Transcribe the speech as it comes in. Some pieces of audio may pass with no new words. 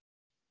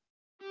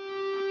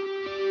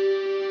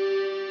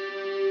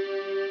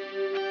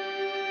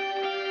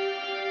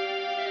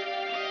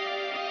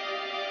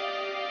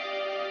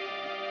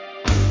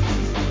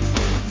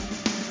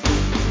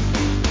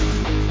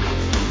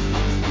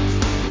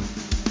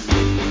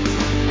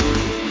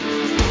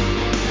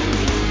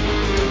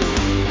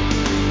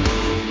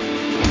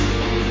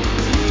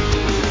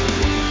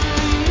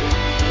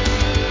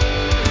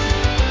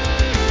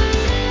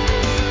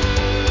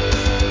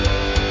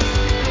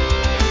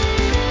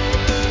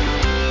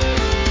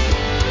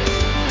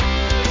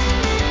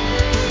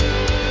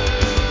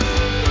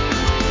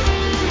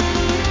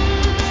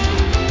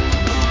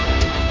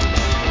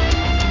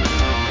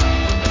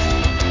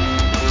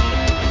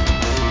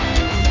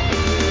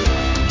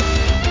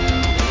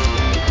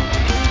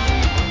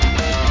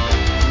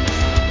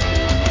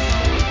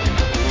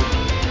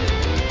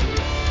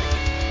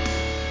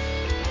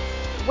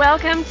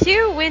Welcome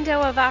to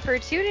Window of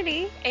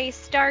Opportunity, a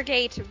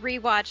Stargate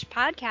rewatch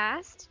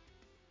podcast.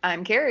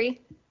 I'm Carrie.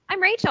 I'm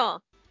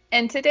Rachel.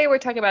 And today we're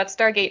talking about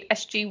Stargate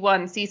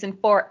SG1 Season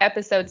 4,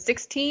 Episode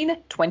 16,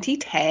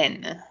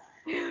 2010.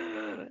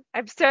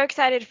 I'm so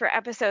excited for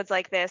episodes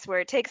like this where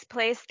it takes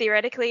place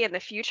theoretically in the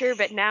future,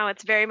 but now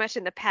it's very much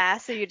in the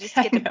past, so you just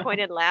get to point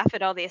and laugh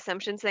at all the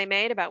assumptions they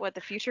made about what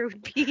the future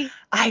would be.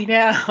 I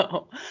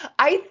know.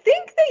 I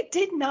think they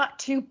did not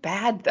too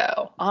bad,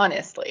 though,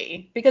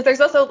 honestly. Because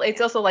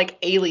it's also like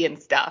alien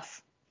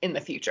stuff in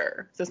the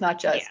future. So it's not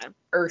just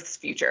Earth's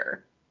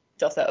future.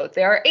 It's also,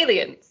 there are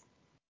aliens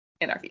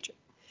in our future.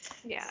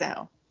 Yeah.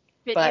 So,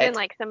 but even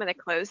like some of the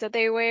clothes that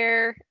they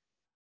wear.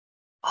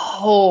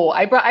 Oh,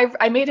 I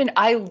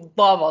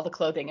love all the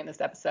clothing in this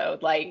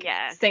episode. Like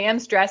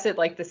Sam's dress at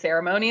like the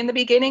ceremony in the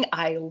beginning.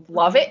 I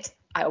love it.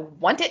 I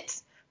want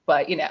it.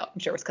 But, you know, I'm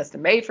sure it was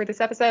custom made for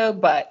this episode.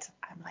 But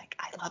I'm like,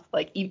 I love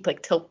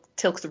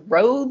Tilk's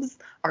robes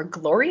are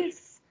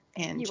glorious.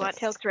 And you want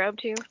Tilk's robe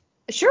too?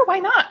 Sure, why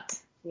not?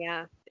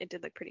 Yeah, it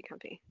did look pretty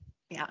comfy.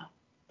 Yeah.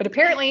 But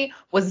apparently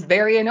was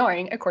very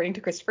annoying, according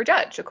to Christopher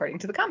Judge, according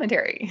to the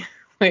commentary.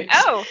 Which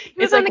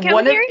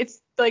it's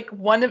like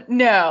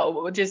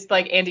just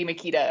like Andy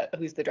Makita,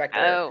 who's the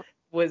director,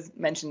 was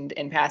mentioned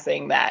in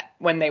passing that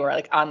when they were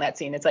like on that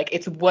scene,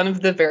 it's one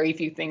of the very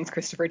few things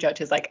Christopher Judge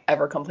has like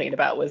ever complained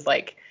about was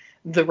like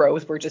the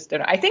rows were just,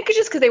 I think it's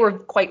just because they were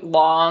quite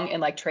long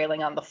and like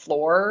trailing on the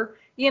floor,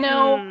 you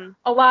know,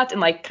 a lot, and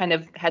like kind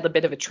of had a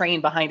bit of a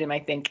train behind him. I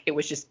think it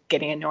was just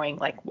getting annoying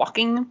like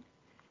walking.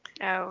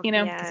 Oh, you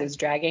know, because it was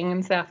dragging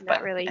and stuff.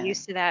 Not really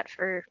used to that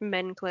for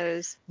men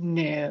clothes.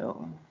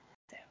 No.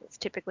 It's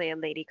typically a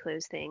lady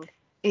clothes thing.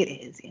 It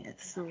is,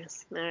 yes. All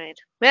right.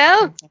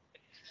 Well,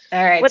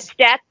 all right. What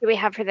stats do we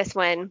have for this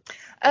one?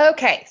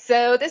 Okay,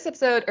 so this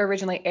episode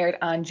originally aired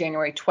on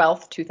January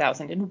 12th,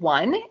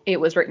 2001. It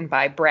was written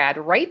by Brad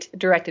Wright,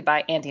 directed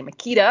by Andy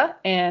Makita,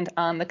 and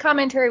on the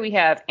commentary we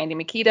have Andy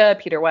Makita,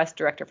 Peter West,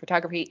 director of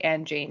photography,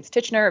 and James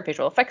Titchener,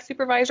 visual effects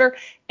supervisor.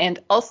 And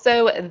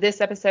also this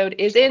episode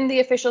is in the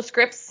official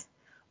scripts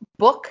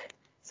book.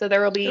 So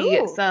there will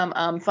be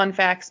some fun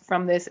facts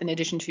from this in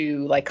addition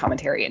to like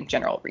commentary and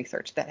general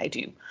research that I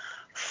do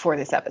for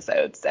this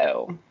episode.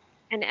 So.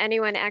 And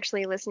anyone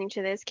actually listening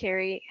to this,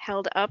 Carrie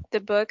held up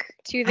the book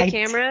to the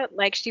camera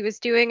like she was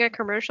doing a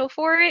commercial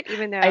for it,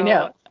 even though I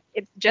know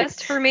it's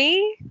just for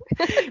me.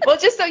 Well,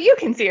 just so you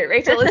can see it,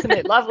 Rachel, isn't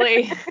it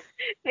lovely?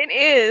 It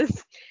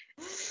is.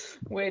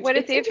 What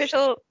is the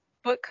official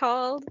book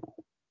called?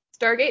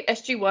 Stargate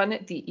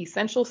SG1, The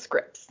Essential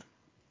Scripts.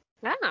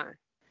 Ah.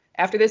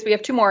 After this, we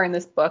have two more in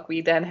this book.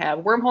 We then have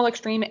Wormhole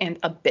Extreme and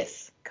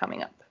Abyss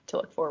coming up to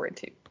look forward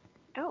to.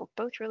 Oh,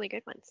 both really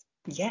good ones.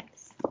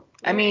 Yes.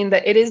 I mean,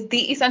 it is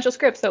the essential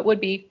script, so it would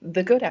be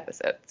the good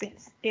episodes.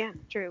 Yes. Yeah,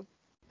 true.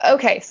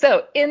 Okay,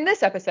 so in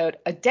this episode,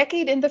 a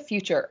decade in the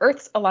future,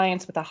 Earth's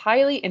alliance with a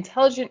highly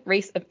intelligent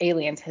race of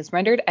aliens has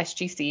rendered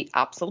SGC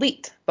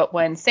obsolete. But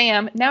when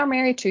Sam, now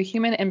married to a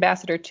human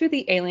ambassador to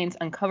the aliens,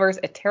 uncovers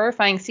a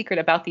terrifying secret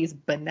about these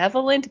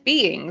benevolent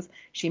beings,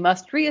 she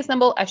must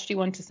reassemble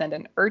SG1 to send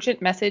an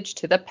urgent message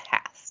to the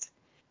past.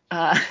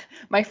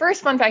 My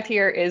first fun fact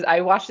here is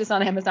I watched this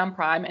on Amazon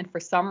Prime, and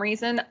for some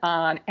reason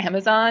on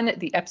Amazon,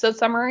 the episode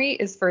summary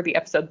is for the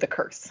episode The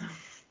Curse.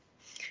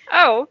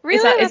 Oh,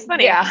 really? That's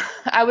funny. Yeah.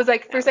 I was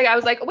like, for a second, I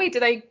was like, wait,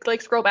 did I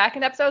like scroll back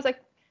an episode? I was like,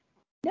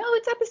 no,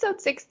 it's episode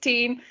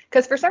 16.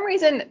 Because for some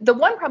reason, the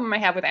one problem I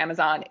have with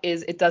Amazon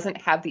is it doesn't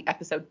have the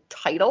episode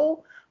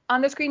title on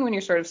the screen when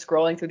you're sort of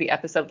scrolling through the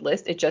episode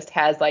list. It just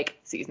has like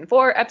season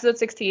 4, episode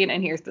 16,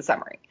 and here's the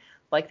summary.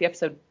 Like the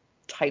episode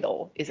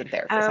title isn't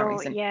there for some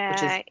reason,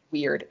 which is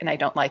weird and I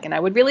don't like. And I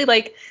would really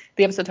like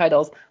the episode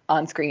titles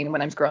on screen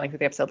when I'm scrolling through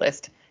the episode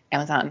list.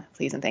 Amazon,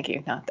 please and thank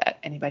you. Not that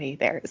anybody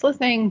there is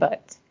listening,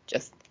 but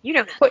just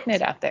putting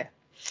it out there.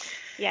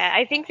 Yeah,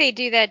 I think they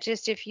do that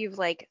just if you've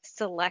like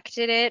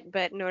selected it,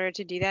 but in order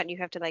to do that, you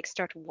have to like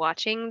start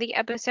watching the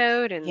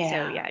episode, and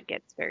so it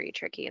gets very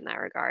tricky in that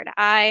regard.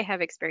 I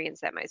have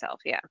experienced that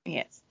myself. Yeah.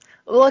 Yes.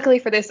 Luckily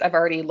for this, I've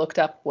already looked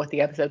up what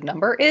the episode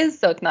number is,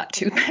 so it's not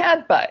too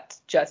bad. But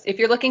just if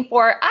you're looking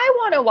for, I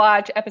want to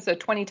watch episode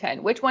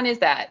 2010, which one is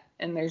that?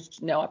 And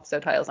there's no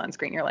episode titles on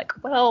screen. You're like,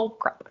 well,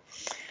 crap.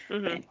 But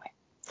anyway.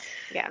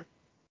 Yeah.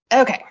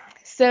 Okay.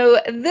 So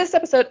this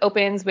episode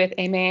opens with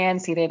a man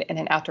seated in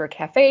an outdoor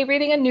cafe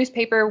reading a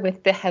newspaper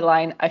with the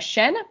headline, "A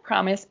Shen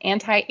Promise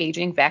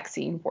Anti-Aging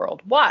Vaccine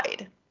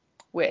Worldwide,"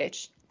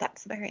 which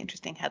that's a very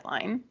interesting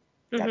headline.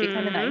 That'd be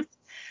kind of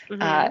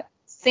nice.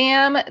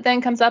 Sam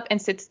then comes up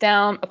and sits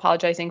down,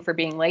 apologizing for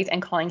being late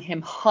and calling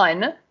him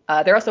hun.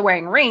 They're also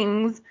wearing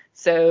rings.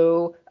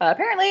 So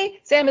apparently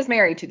Sam is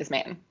married to this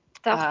man.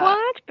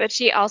 What? But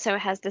she also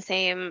has the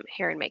same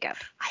hair and makeup.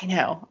 I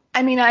know.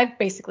 I mean, I've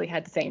basically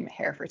had the same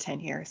hair for 10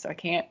 years, so I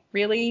can't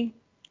really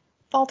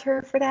fault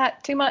her for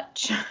that too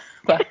much.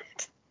 But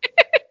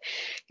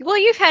well,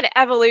 you've had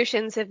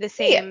evolutions of the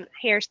same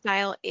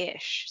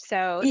hairstyle-ish,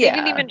 so they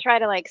didn't even try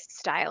to like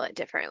style it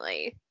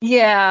differently.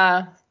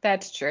 Yeah,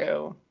 that's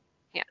true.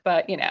 Yeah.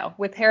 But, you know,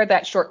 with hair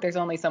that short, there's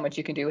only so much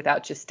you can do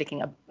without just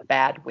sticking a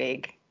bad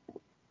wig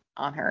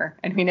on her.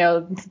 And we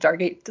know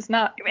Stargate does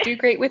not do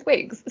great with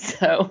wigs.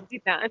 So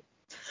He's not.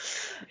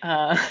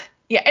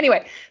 Yeah,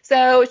 anyway,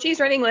 so she's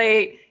running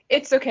late.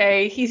 It's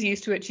okay. He's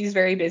used to it. She's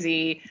very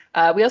busy.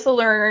 We also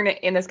learn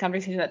in this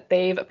conversation that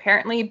they've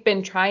apparently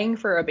been trying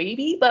for a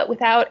baby, but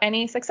without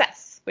any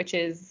success, which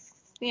is,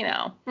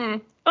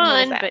 fun,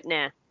 but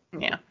nah.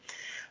 Yeah.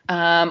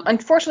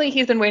 Unfortunately,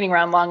 he's been waiting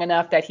around long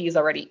enough that he's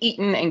already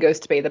eaten and goes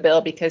to pay the bill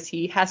because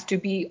he has to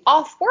be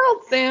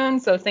off-world soon.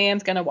 So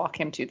Sam's going to walk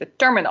him to the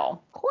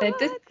terminal.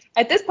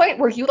 At this point,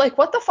 were you like,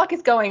 what the fuck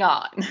is going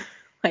on?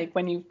 Like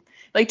when you,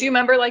 like, do you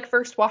remember like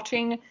first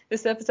watching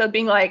this episode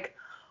being like,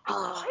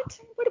 what?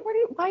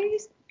 Why are you,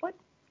 what?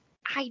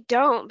 I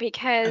don't,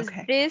 because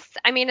Okay. this,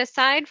 I mean,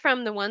 aside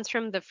from the ones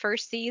from the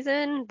first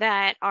season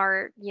that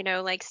are,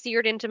 like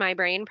seared into my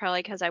brain,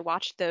 probably because I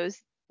watched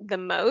those the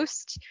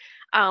most,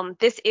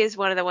 this is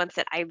one of the ones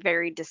that I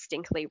very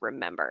distinctly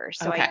remember.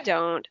 So Okay. I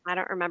don't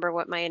remember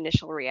what my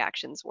initial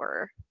reactions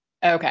were.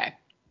 Okay.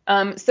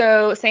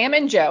 So Sam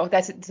and Joe,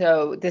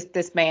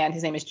 this man,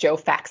 his name is Joe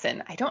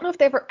Faxon. I don't know if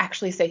they ever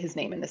actually say his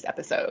name in this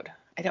episode.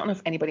 I don't know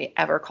if anybody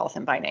ever calls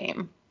him by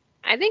name.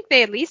 I think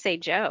they at least say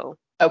Joe.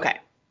 Okay.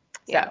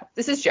 Yeah. So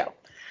this is Joe.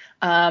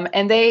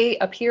 And they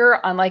appear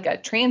on like a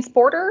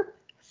transporter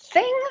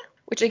thing,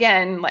 which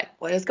again, like,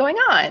 what is going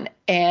on?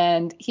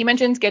 And he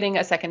mentions getting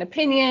a second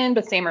opinion,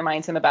 but Sam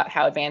reminds him about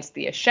how advanced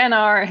the Ashen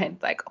are. And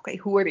like, okay,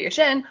 who are the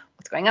Ashen?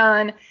 What's going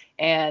on?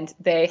 And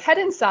they head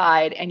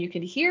inside, and you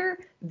can hear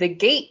the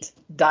gate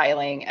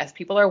dialing as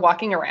people are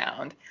walking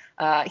around.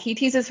 He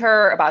teases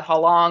her about how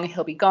long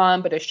he'll be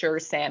gone, but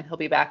assures Sam he'll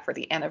be back for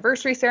the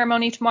anniversary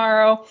ceremony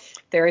tomorrow.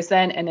 There is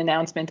then an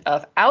announcement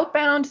of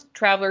outbound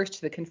travelers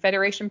to the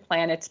Confederation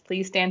planets.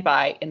 Please stand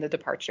by in the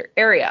departure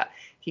area.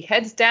 He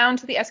heads down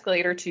to the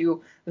escalator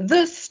to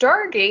the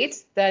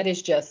Stargate that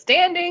is just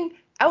standing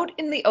out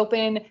in the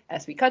open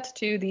as we cut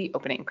to the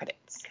opening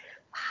credits.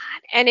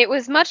 And it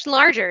was much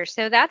larger,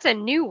 so that's a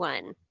new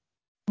one.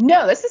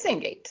 No, that's the same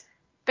gate.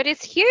 But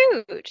it's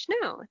huge.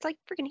 No, it's like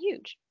freaking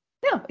huge.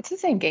 No, it's the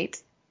same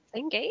gate.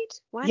 Same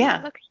gate? Why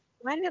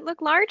did it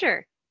look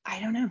larger? I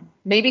don't know.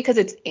 Maybe because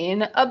it's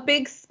in a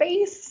big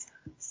space.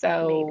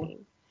 So, Maybe.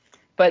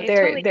 but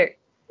It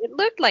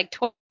looked like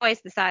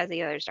twice the size of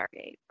the other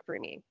Stargate for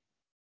me.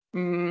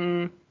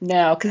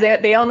 No, because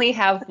they only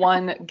have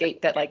one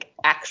gate that like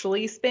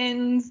actually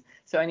spins.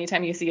 So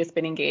anytime you see a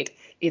spinning gate,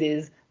 it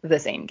is the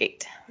same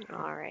gate.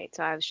 All right,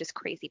 so I was just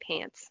crazy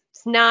pants.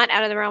 It's not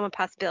out of the realm of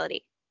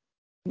possibility.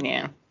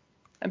 Yeah,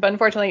 but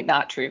unfortunately,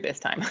 not true this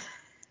time.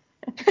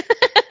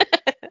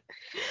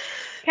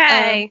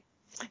 Okay.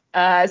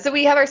 So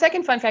we have our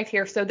second fun fact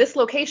here. So this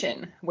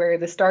location where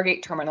the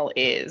Stargate terminal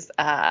is,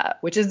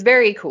 which is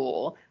very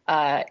cool.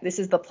 This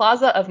is the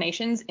Plaza of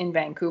Nations in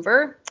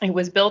Vancouver. It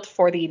was built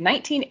for the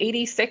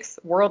 1986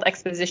 World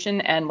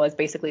Exposition and was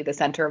basically the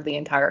center of the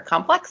entire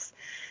complex.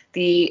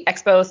 The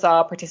expo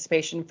saw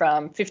participation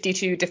from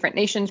 52 different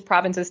nations,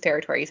 provinces,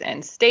 territories,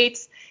 and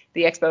states.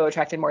 The expo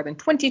attracted more than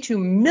 22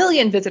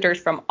 million visitors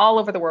from all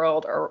over the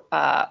world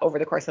over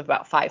the course of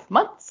about 5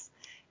 months.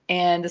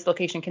 And this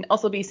location can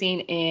also be seen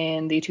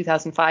in the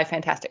 2005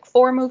 Fantastic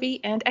Four movie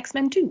and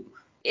X-Men 2.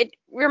 It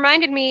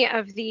reminded me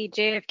of the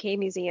JFK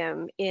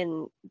Museum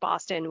in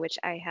Boston, which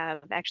I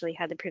have actually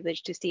had the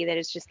privilege to see. That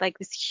is just like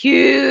this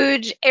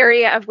huge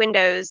area of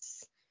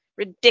windows,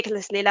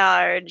 ridiculously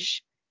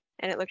large,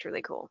 and it looked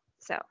really cool.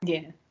 So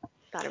yeah,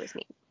 thought it was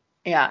neat.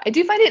 Yeah, I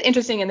do find it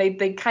interesting, and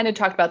they kind of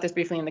talked about this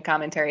briefly in the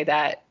commentary,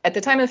 that at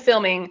the time of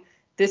filming,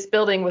 this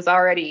building was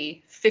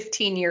already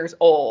 15 years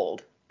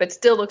old, but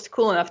still looked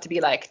cool enough to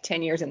be like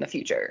 10 years in the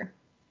future,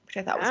 which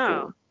I thought was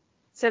cool.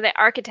 So the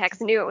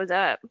architects knew it was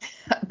up.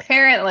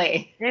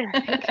 Apparently.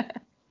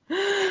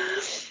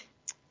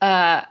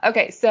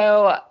 Okay,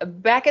 so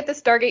back at the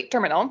Stargate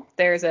terminal,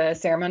 there's a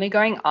ceremony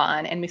going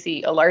on, and we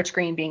see a large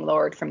screen being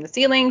lowered from the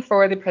ceiling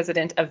for the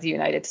President of the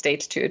United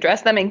States to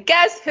address them. And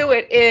guess who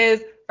it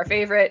is? Our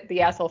favorite,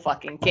 the asshole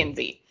fucking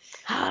Kinsey,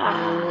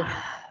 who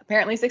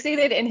apparently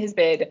succeeded in his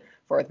bid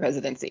for the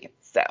presidency.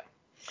 So,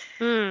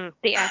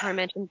 the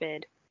aforementioned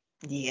bid.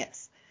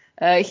 Yes.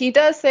 He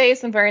does say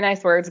some very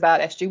nice words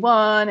about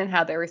SG1 and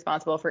how they're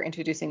responsible for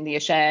introducing the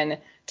Ashen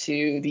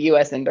to the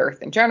U.S. and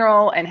Earth in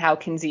general, and how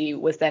Kinsey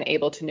was then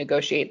able to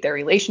negotiate their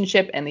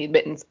relationship and the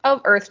admittance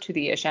of Earth to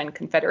the Ashen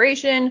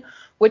Confederation,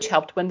 which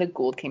helped when the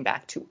Gould came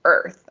back to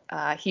Earth.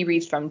 He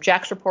reads from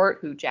Jack's report,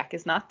 who Jack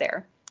is not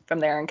there, from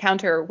their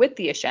encounter with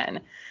the Ashen.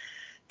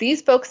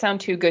 These folks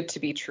sound too good to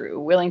be true,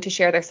 willing to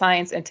share their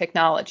science and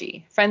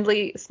technology,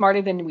 friendly,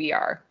 smarter than we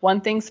are. One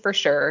thing's for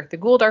sure, the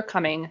Gould are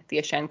coming, the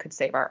Ashen could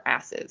save our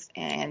asses.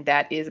 And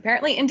that is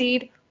apparently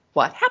indeed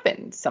what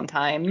happened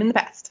sometime in the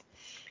past.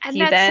 And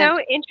that's so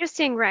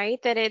interesting,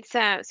 right? That it's,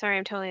 sorry,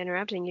 I'm totally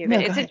interrupting you,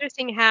 but it's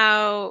interesting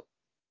how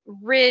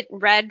read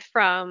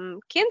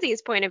from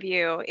Kinsey's point of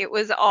view, it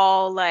was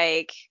all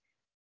like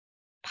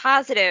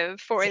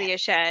positive for the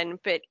Ashen,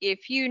 but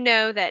if you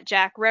know that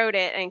Jack wrote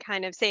it and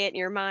kind of say it in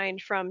your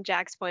mind from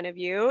Jack's point of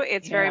view,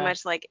 it's very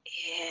much like,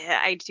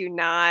 I do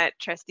not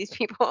trust these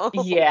people.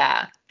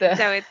 Yeah.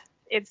 So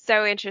it's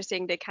so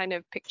interesting to kind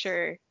of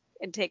picture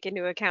and take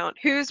into account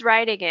who's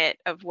writing it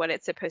of what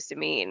it's supposed to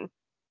mean.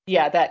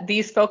 Yeah, that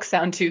these folks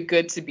sound too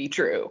good to be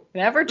true.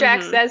 Whenever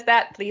Jack says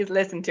that, please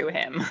listen to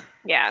him.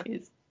 Yeah.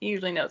 He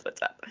usually knows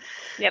what's up.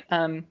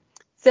 Yep.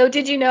 So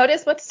did you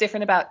notice what's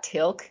different about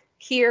Tilk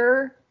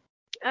here?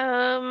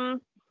 No.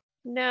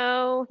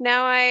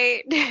 Now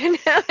I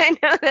now I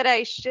know that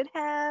I should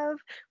have,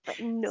 but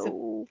no.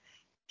 So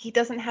he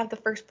doesn't have the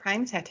first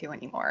Prime tattoo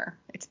anymore.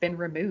 It's been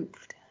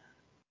removed.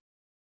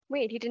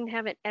 Wait, he didn't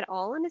have it at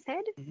all on his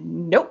head?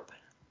 Nope.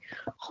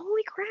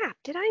 Holy crap.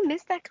 Did I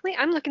miss that claim?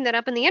 I'm looking that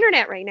up on the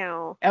internet right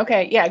now.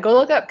 Okay, yeah, go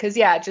look up, because,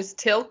 yeah, just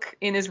Tilk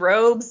in his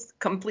robes,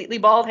 completely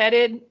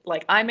bald-headed,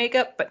 like eye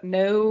makeup, but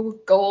no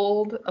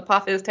gold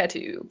apophis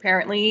tattoo.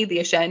 Apparently, the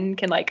Ashen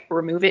can, like,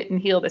 remove it and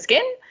heal the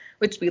skin,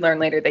 which we learn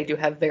later they do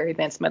have very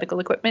advanced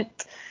medical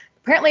equipment.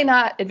 Apparently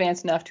not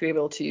advanced enough to be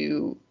able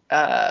to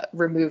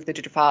remove the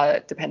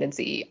Jaffa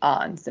dependency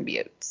on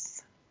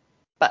symbiotes.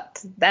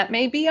 But that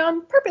may be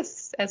on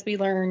purpose, as we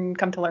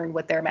come to learn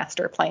what their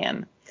master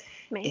plan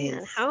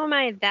is. How am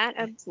I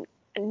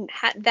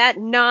that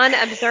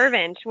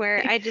non-observant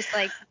where I just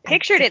like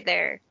pictured it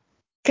there?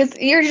 Because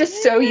you're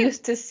just so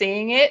used to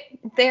seeing it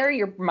there,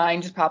 your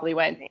mind just probably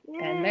went,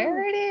 and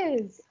there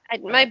it is.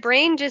 My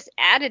brain just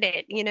added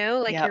it,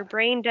 like Yep. your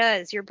brain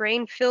does. Your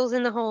brain fills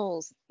in the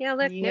holes. Yeah,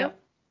 look, nope.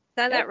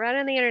 Saw that right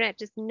on the internet.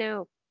 Just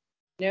no.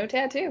 No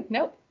tattoo.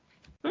 Nope.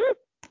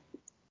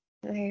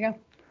 There you go.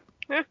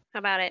 Huh, how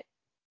about it?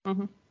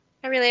 Mm-hmm.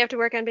 I really have to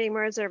work on being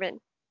more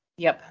observant.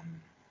 Yep.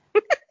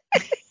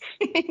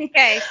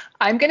 Okay.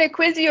 I'm going to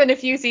quiz you in a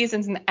few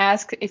seasons and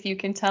ask if you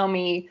can tell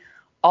me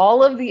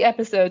all of the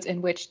episodes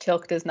in which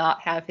Tilk does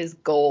not have his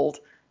gold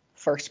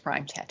first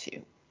Prime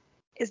tattoo.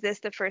 Is this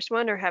the first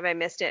one, or have I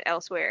missed it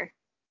elsewhere?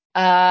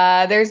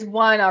 There's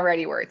one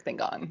already where it's been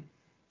gone.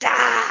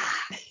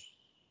 Ah!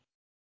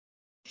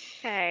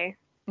 Okay.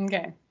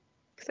 Okay.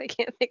 Because I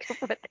can't think of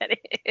what that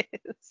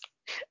is.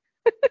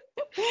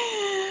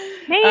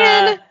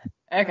 Man.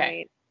 Okay.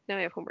 Right. Now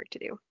I have homework to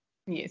do.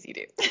 Yes, you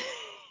do.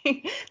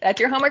 That's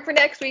your homework for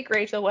next week,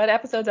 Rachel. What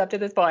episode's up to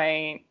this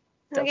point?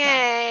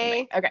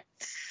 Okay.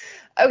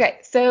 Okay,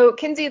 so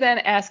Kinsey then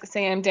asks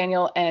Sam,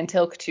 Daniel, and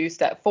Tilk to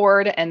step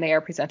forward, and they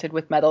are presented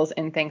with medals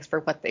in thanks for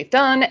what they've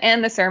done,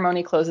 and the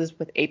ceremony closes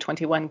with a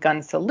 21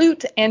 gun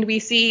salute, and we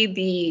see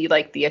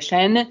the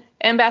Ashen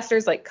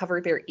ambassadors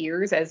cover their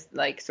ears as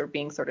sort of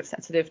being sort of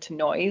sensitive to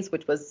noise,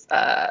 which was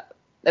a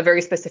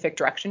very specific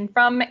direction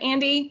from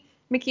Andy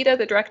Makita,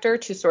 the director,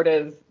 to sort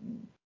of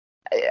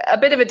a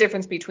bit of a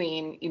difference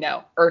between,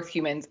 Earth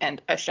humans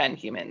and Ashen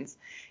humans.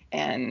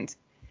 And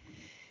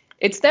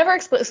it's never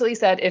explicitly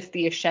said if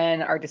the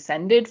Ashen are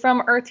descended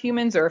from Earth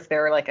humans or if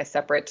they're a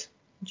separate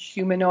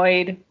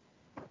humanoid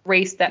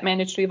race that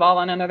managed to evolve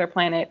on another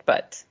planet,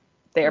 but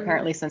they are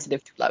apparently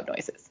sensitive to loud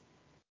noises.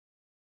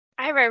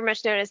 I very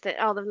much noticed that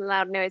all the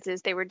loud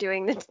noises, they were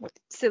doing the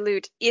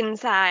salute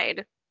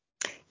inside.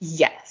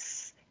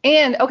 Yes.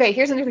 And, okay,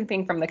 here's another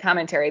thing from the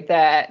commentary,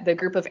 that the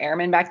group of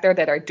airmen back there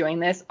that are doing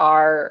this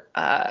are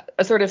a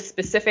sort of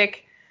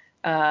specific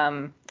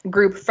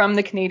group from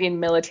the Canadian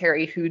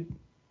military who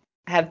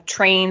have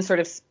trained sort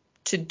of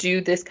to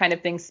do this kind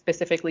of thing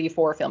specifically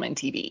for film and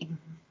TV.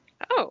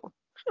 Oh.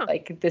 Huh.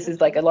 This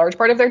is a large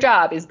part of their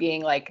job is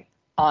being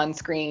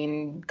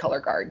on-screen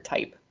color guard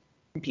type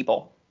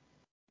people.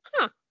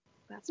 Huh.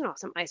 That's an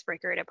awesome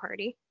icebreaker at a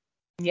party.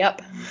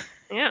 Yep.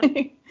 Yeah.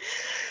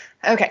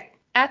 Okay.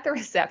 At the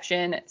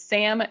reception,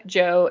 Sam,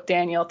 Joe,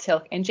 Daniel,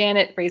 Tilk, and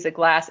Janet raise a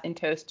glass in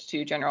toast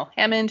to General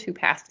Hammond, who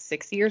passed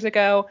 6 years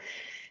ago.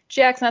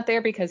 Jack's not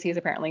there because he's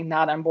apparently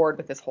not on board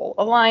with this whole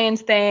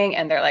alliance thing.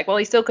 And they're like, well,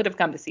 he still could have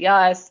come to see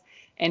us.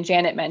 And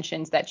Janet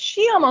mentions that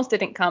she almost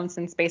didn't come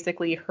since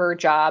basically her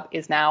job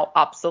is now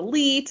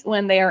obsolete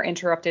when they are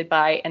interrupted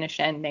by an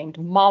Ashen named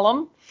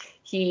Mollum.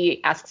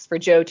 He asks for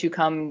Joe to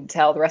come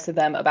tell the rest of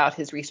them about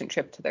his recent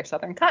trip to their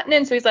southern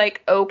continent. So he's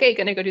like, okay,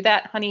 gonna go do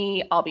that,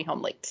 honey. I'll be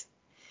home late.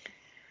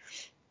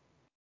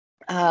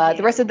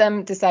 The rest of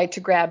them decide to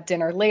grab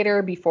dinner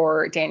later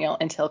before Daniel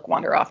and Tilk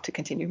wander off to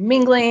continue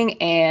mingling,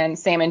 and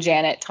Sam and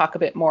Janet talk a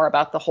bit more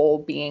about the whole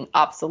being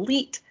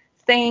obsolete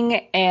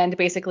thing, and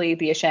basically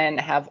the Ashen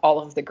have all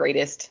of the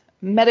greatest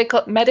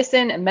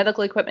medicine and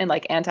medical equipment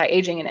like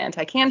anti-aging and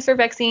anti-cancer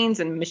vaccines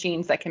and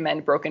machines that can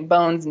mend broken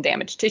bones and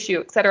damaged tissue,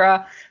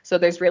 etc. So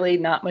there's really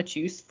not much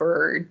use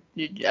for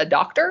a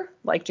doctor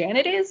like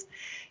Janet is.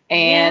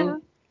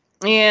 And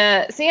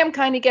yeah, Sam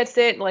kind of gets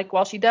it.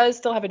 While she does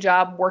still have a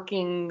job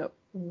working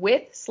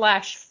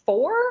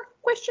with/for ?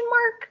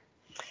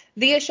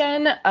 The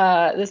Ashen,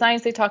 the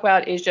science they talk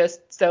about is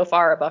just so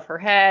far above her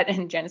head.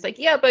 And Janet's like,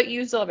 yeah, but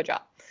you still have a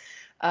job.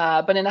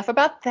 But enough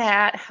about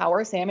that. How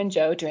are Sam and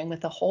Joe doing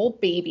with the whole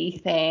baby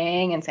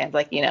thing? And Sam's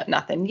like,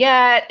 nothing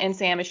yet. And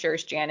Sam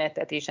assures Janet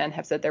that the Ashen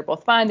have said they're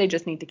both fine. They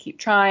just need to keep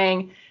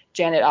trying.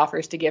 Janet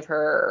offers to give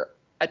her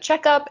a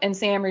checkup, and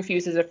Sam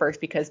refuses at first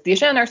because the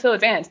Ashen are so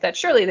advanced that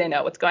surely they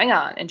know what's going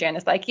on. And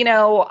Janet's like,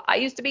 I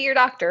used to be your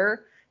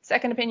doctor.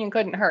 Second opinion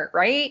couldn't hurt,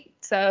 right?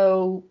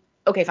 So,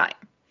 okay, fine.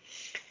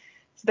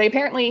 So they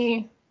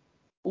apparently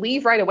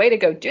leave right away to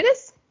go do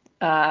this.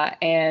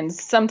 And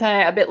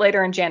sometime a bit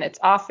later in Janet's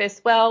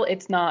office, well,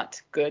 it's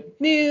not good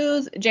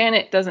news.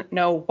 Janet doesn't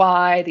know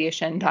why the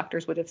Ashen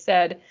doctors would have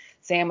said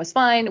Sam was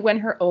fine when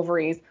her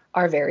ovaries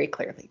are very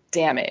clearly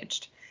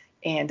damaged.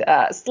 And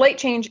slight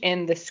change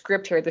in the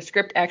script here. The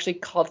script actually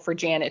called for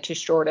Janet to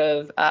sort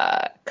of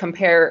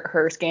compare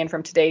her scan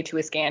from today to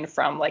a scan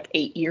from like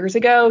 8 years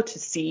ago to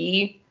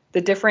see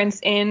the difference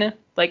in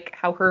like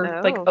how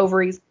her like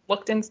ovaries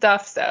looked and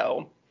stuff.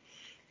 So,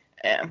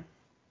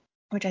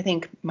 which I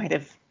think might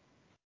have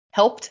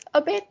helped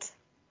a bit.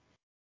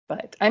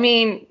 But I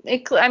mean,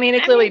 it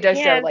clearly does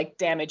show like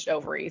damaged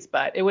ovaries,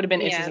 but it would have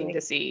been interesting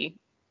to see,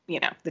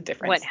 the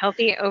difference. What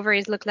healthy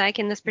ovaries look like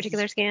in this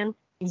particular scan?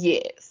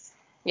 Yes.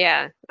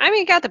 Yeah. I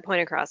mean, got the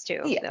point across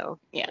too. Yeah. So,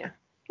 yeah.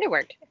 It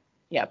worked.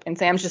 Yep. And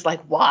Sam's just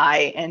like,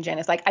 why? And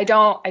Janet's like, I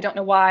don't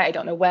know why, I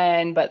don't know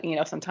when, but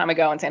some time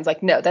ago. And Sam's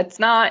like, no, that's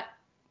not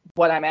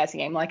what I'm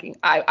asking. I'm like,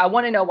 I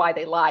want to know why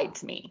they lied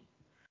to me.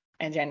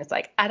 And Janet's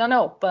like, I don't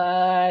know,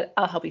 but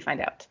I'll help you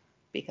find out.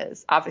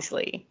 Because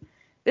obviously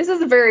this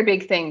is a very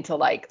big thing to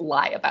like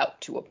lie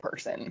about to a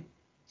person.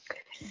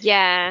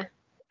 Yeah.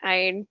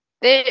 I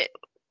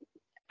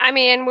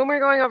mean, when we're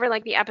going over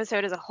like the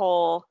episode as a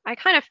whole, I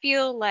kind of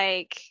feel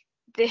like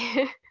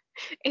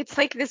it's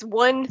like this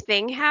one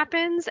thing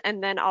happens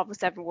and then all of a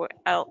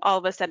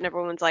sudden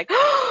everyone's like,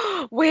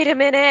 oh, wait a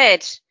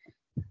minute.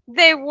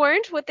 They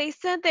weren't what they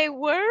said they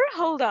were.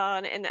 Hold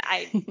on. And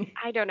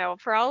I don't know.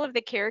 For all of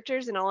the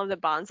characters and all of the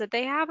bonds that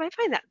they have, I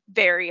find that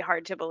very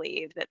hard to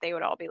believe that they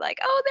would all be like,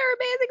 oh, they're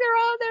amazing. They're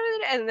all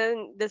there. And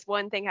then this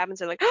one thing happens.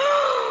 They're like,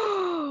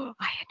 oh,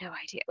 I had no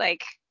idea.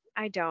 Like,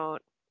 I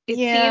don't.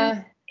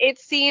 It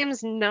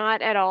seems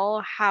not at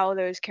all how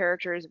those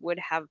characters would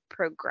have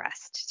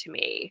progressed to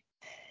me.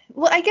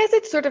 Well, I guess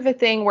it's sort of a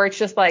thing where it's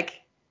just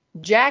like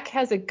Jack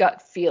has a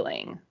gut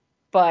feeling,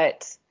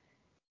 but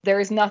there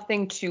is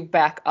nothing to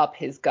back up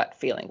his gut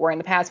feeling. Where in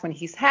the past, when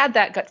he's had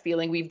that gut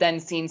feeling, we've then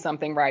seen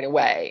something right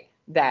away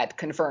that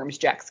confirms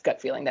Jack's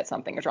gut feeling that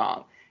something is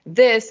wrong.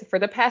 This, for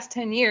the past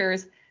 10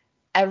 years,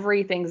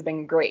 everything's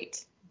been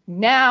great.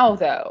 Now,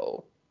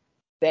 though,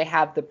 they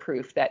have the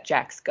proof that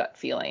Jack's gut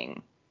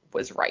feeling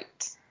was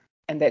right.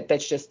 And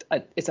that's just,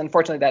 it's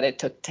unfortunate that it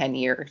took 10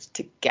 years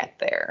to get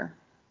there,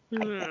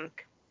 I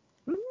think.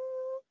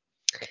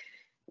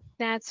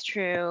 That's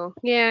true.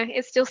 Yeah,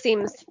 it still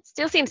seems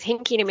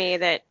hinky to me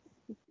that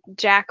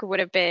Jack would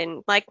have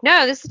been like,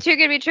 no, this is too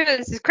good to be true.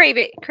 This is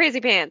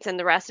crazy pants. And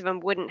the rest of them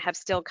wouldn't have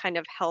still kind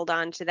of held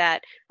on to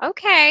that.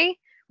 Okay,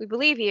 we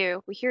believe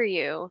you. We hear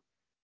you.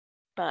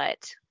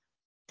 But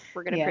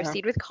we're going to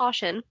proceed with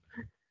caution.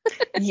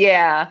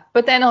 Yeah.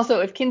 But then also,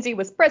 if Kinsey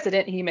was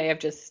president, he may have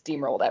just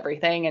steamrolled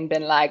everything and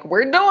been like,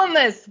 we're doing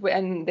this.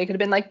 And they could have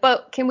been like,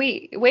 but can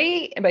we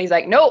wait? But he's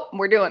like, nope,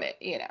 we're doing it.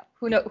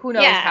 Who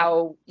knows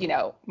how,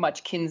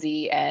 much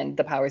Kinsey and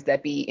the powers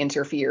that be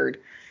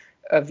interfered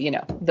of,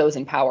 those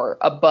in power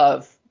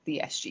above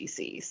the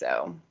SGC.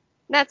 So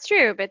that's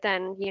true. But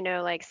then,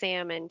 like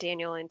Sam and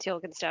Daniel and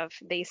Teal'c and stuff,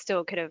 they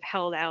still could have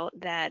held out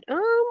that, we're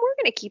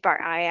going to keep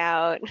our eye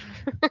out.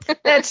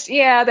 That's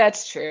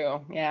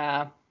true.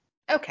 Yeah.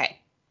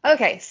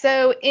 Okay,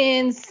 so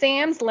in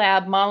Sam's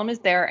lab, Malum is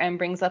there and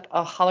brings up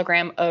a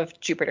hologram of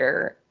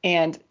Jupiter.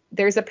 And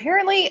there's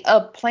apparently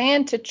a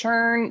plan to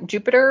turn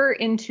Jupiter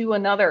into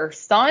another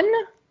sun? ?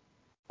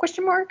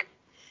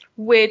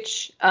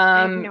 Which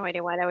I have no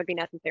idea why that would be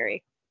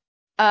necessary.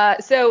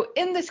 So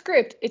in the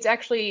script,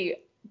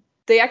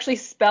 they actually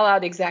spell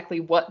out exactly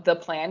what the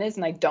plan is,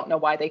 and I don't know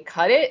why they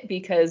cut it,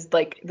 because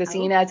like the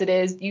scene as it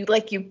is, you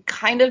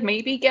kind of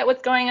maybe get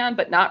what's going on,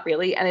 but not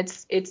really. And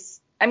it's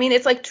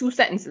like 2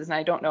 sentences, and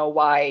I don't know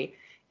why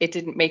it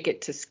didn't make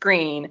it to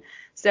screen.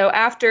 So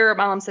after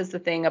Malum says the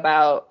thing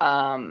about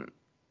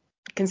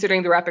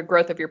considering the rapid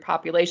growth of your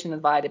population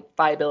and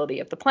viability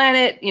of the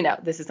planet,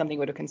 this is something we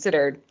would have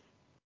considered.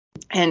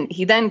 And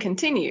he then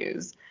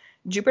continues,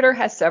 Jupiter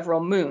has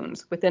several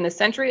moons. Within a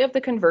century of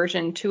the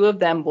conversion, 2 of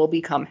them will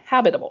become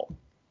habitable.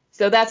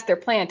 So that's their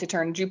plan, to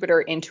turn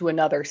Jupiter into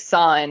another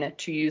sun,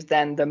 to use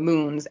then the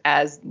moons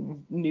as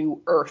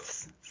new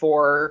Earths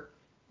for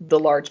the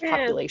large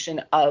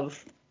population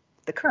of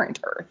the current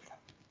Earth.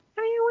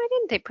 I mean, why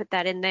didn't they put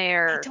that in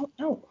there? I don't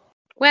know.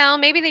 Well,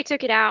 maybe they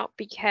took it out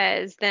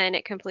because then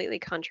it completely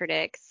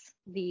contradicts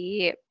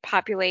the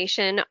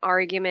population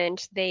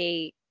argument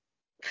they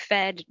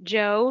fed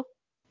Joe.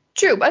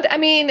 True, but I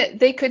mean,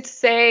 they could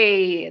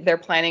say they're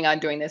planning on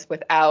doing this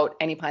without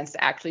any plans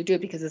to actually do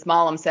it, because as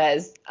Malum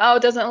says,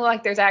 it doesn't look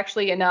like there's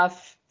actually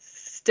enough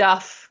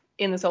stuff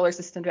in the solar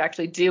system to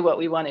actually do what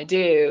we want to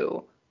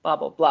do, blah,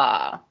 blah,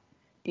 blah.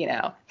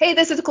 Hey,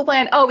 this is a cool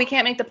plan. Oh, we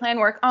can't make the plan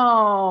work.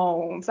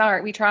 Oh,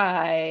 sorry, we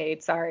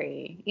tried.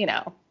 Sorry,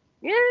 Yeah,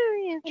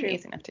 true.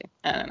 Easy enough to.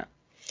 I don't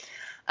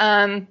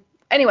know.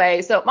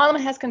 Anyway, so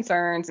Malum has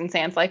concerns, and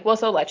Sam's like, well,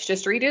 so let's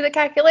just redo the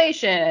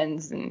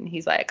calculations. And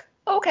he's like,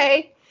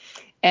 okay.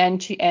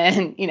 And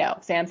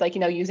Sam's like,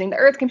 using the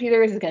Earth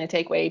computers is going to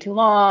take way too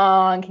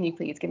long. Can you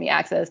please give me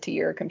access to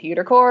your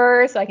computer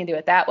core so I can do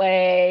it that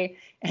way?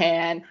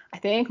 And I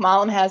think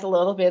Mom has a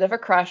little bit of a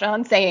crush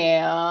on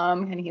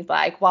Sam. And he's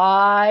like,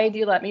 why do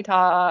you let me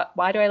talk?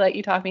 Why do I let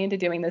you talk me into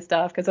doing this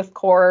stuff? Because of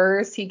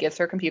course he gives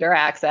her computer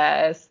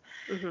access.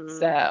 Mm-hmm.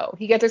 So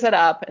he gets her set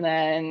up and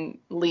then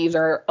leaves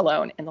her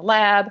alone in the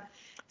lab.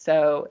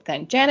 So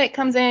then Janet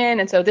comes in,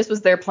 and so this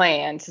was their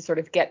plan to sort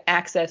of get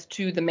access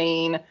to the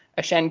main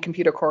Ashen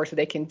computer core so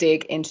they can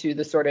dig into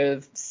the sort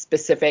of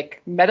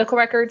specific medical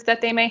records that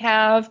they may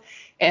have.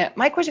 And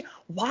my question,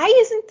 why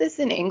isn't this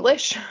in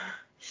English?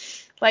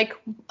 Like,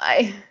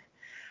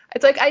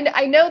 it's like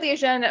I know the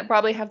Ashen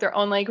probably have their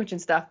own language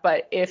and stuff,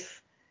 but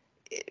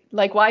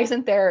why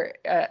isn't there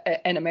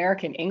an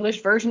American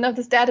English version of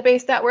this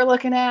database that we're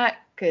looking at?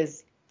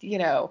 Because,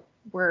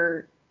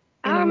 we're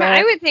in America.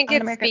 I would think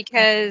it's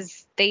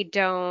because they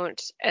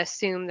don't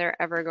assume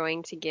they're ever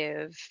going to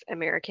give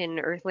American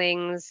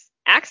Earthlings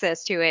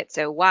access to it.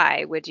 So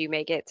why would you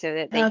make it so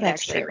that they could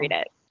actually read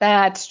it?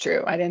 That's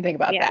true. I didn't think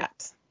about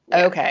that.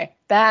 Yeah. Okay.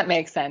 That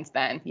makes sense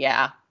then.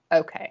 Yeah.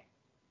 Okay.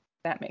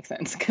 That makes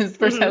sense. Because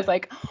first I was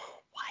like,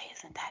 why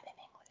isn't that in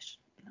English?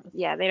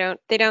 Yeah,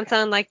 they don't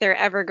sound like they're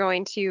ever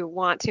going to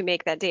want to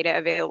make that data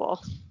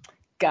available.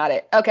 Got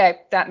it.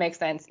 Okay. That makes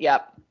sense.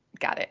 Yep.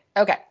 Got it.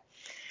 Okay.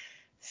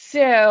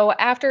 So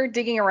after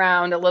digging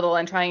around a little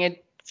and trying a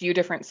few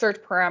different search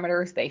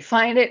parameters, they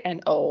find it,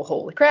 and oh,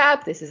 holy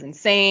crap, this is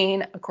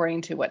insane.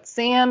 According to what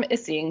Sam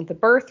is seeing, the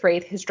birth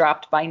rate has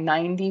dropped by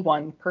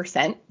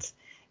 91%,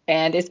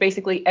 and it's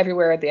basically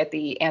everywhere that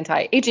the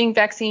anti-aging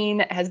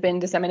vaccine has been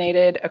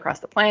disseminated across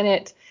the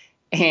planet.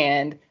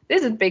 And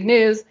this is big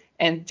news,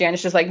 and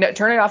Janet's just like, no,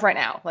 turn it off right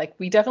now. Like,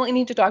 we definitely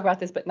need to talk about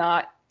this, but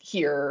not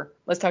here.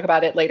 Let's talk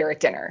about it later at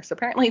dinner. So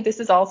apparently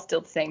this is all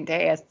still the same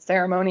day as the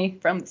ceremony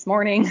from this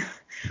morning,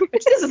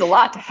 which this is a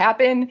lot to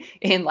happen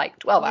in like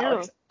 12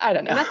 hours. I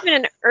don't know. It must have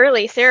been an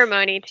early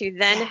ceremony to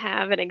then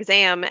have an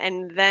exam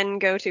and then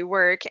go to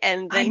work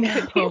and then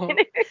go to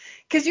dinner.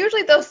 Because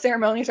usually those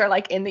ceremonies are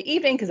like in the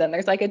evening, because then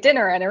there's like a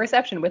dinner and a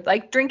reception with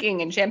like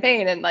drinking and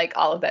champagne and like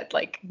all of that.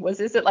 Like, was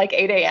this at like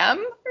 8 a.m.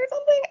 or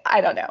something? I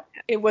don't know.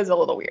 It was a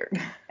little weird.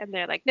 And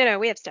they're like, no,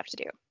 we have stuff to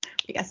do.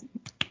 Yes.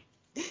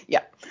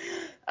 Yeah.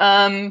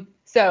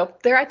 So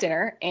they're at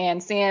dinner,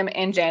 and Sam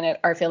and Janet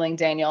are filling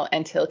Daniel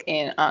and Tilk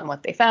in on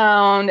what they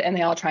found, and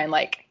they all try and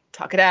like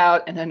talk it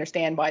out and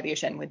understand why the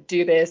Ashen would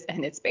do this.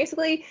 And it's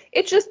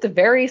just a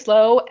very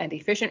slow and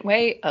efficient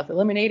way of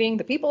eliminating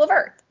the people of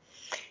Earth.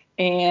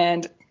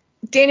 And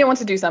Daniel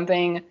wants to do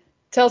something,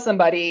 tell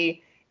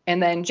somebody,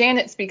 and then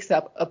Janet speaks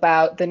up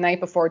about the night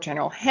before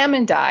General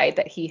Hammond died,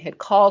 that he had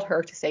called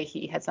her to say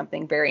he had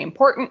something very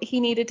important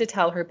he needed to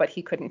tell her, but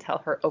he couldn't tell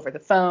her over the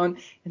phone.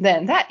 And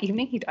then that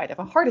evening he died of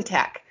a heart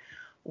attack,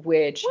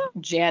 which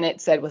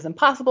Janet said was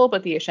impossible,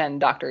 but the Ashen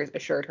doctors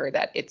assured her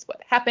that it's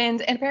what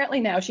happened. And apparently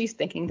now she's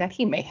thinking that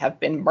he may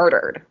have been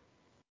murdered.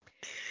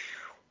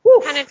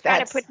 Kind of try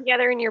to put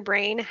together in your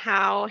brain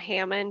how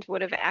Hammond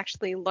would have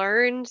actually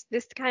learned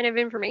this kind of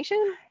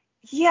information.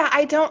 Yeah,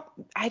 I don't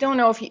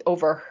know if he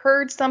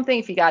overheard something,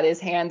 if he got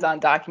his hands on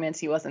documents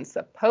he wasn't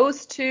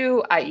supposed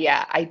to.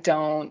 I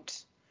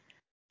don't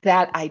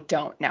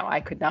know.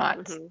 I could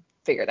not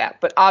figure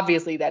that. But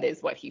obviously that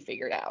is what he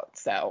figured out.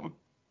 So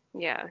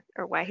yeah,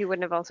 or why he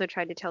wouldn't have also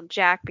tried to tell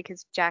Jack,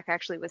 because Jack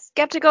actually was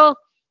skeptical.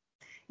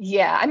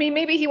 Yeah, I mean,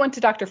 maybe he went to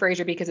Dr.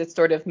 Fraser because it's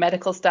sort of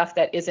medical stuff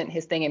that isn't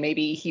his thing, and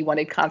maybe he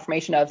wanted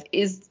confirmation of,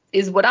 is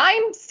what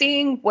I'm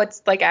seeing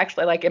what's like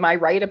actually like, am I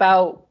right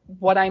about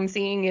what I'm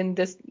seeing in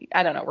this,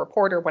 I don't know,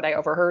 report, or what I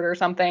overheard or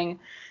something.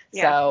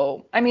 Yeah.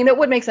 So, I mean, it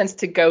would make sense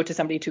to go to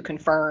somebody to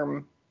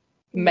confirm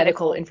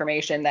medical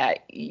information that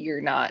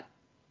you're not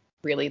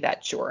really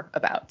that sure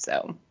about.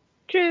 So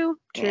True.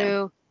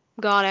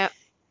 Got it.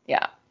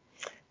 Yeah.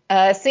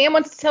 Sam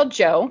wants to tell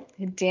Joe.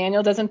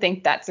 Daniel doesn't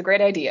think that's a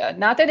great idea.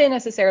 Not that he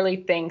necessarily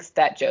thinks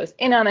that Joe's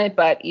in on it,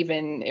 but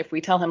even if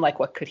we tell him, like,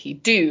 what could he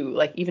do?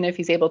 Like, even if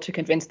he's able to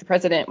convince the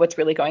president what's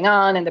really going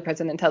on, and the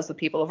president tells the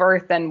people of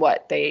Earth, then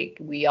what?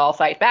 We all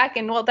fight back,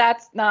 and well,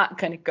 that's not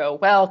going to go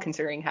well,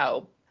 considering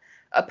how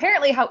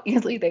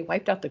easily they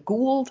wiped out the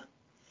Gould.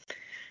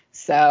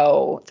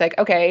 So it's like,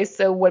 okay,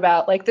 so what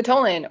about like the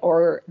Tolan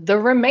or the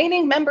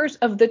remaining members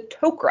of the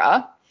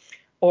Tok'ra?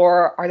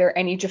 Or are there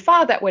any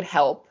Jaffa that would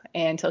help?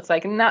 And so it's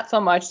like, not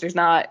so much.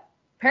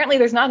 Apparently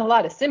there's not a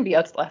lot of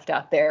symbiotes left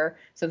out there.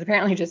 So there's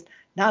apparently just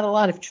not a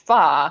lot of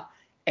Jaffa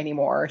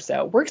anymore.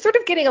 So we're sort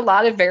of getting a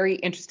lot of very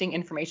interesting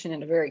information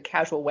in a very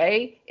casual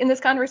way in this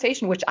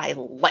conversation, which I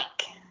like.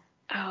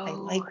 Oh, I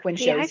like when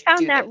shows I found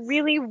do that this.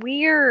 really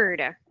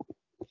weird.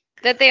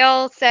 That they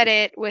all said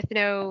it with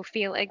no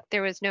feel, like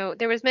there was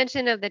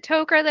mention of the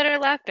Tok'ra that are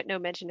left, but no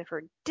mention of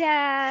her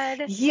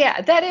dad.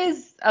 Yeah, that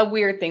is a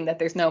weird thing, that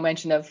there's no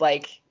mention of,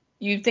 like,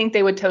 you'd think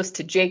they would toast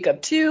to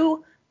Jacob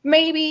too,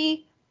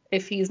 maybe,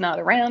 if he's not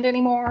around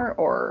anymore,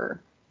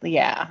 or,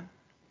 yeah.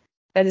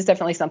 That is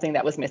definitely something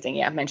that was missing,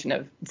 yeah, mention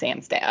of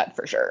Sam's dad,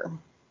 for sure.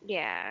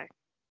 Yeah.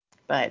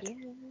 But,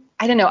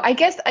 I don't know, I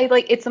guess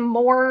it's a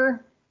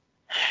more,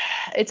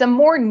 it's a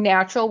more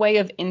natural way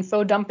of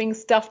info dumping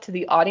stuff to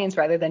the audience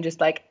rather than just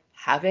like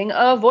having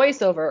a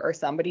voiceover or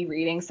somebody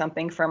reading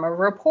something from a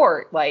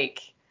report.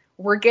 Like,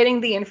 we're getting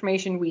the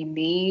information we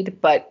need,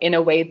 but in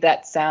a way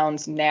that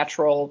sounds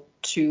natural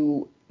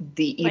to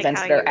the Like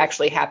events how that are you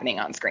actually happening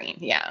on screen.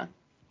 Yeah.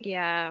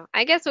 Yeah.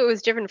 I guess what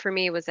was different for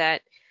me was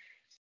that,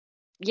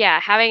 yeah,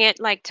 having it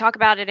like talk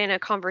about it in a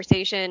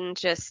conversation,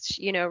 just,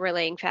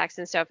 relaying facts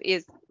and stuff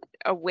is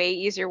a way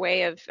easier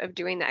way of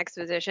doing the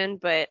exposition.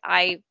 But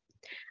I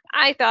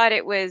thought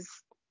it was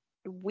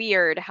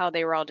weird how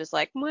they were all just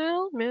like,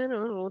 well, man, I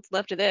don't know what's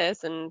left of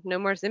this, and no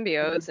more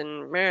symbiotes,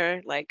 and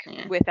meh, like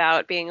Yeah.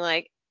 without being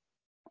like,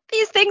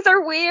 these things are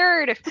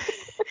weird.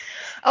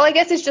 Oh, I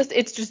guess it's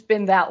just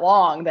been that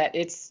long that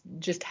it's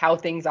just how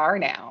things are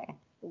now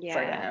for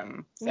Yeah.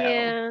 them. So,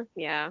 Yeah.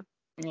 Yeah.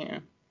 yeah.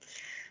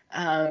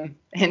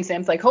 And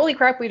Sam's like, holy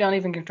crap, we don't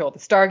even control the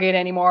Stargate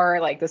anymore.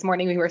 Like, this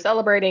morning we were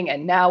celebrating,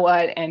 and now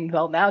what? And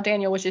well, now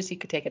Daniel wishes he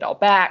could take it all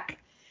back.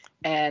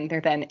 And they're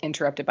then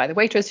interrupted by the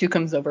waitress, who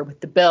comes over with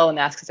the bill and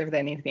asks if there's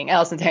anything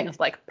else. And Daniel's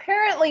like,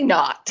 apparently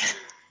not.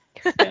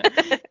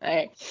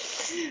 Right.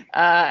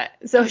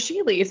 So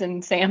she leaves,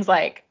 and Sam's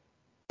like,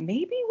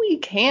 maybe we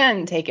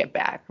can take it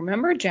back.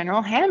 Remember,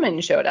 General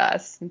Hammond showed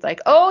us. It's like,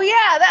 oh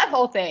yeah, that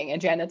whole thing.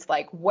 And Janet's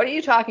like, what are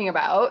you talking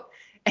about?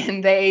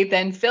 And they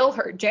then fill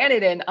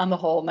Janet in on the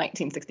whole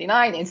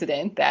 1969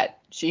 incident that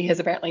she has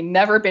apparently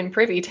never been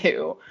privy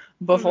to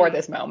before Hmm.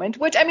 this moment,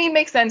 which, I mean,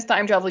 makes sense.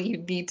 Time travel, you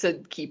need to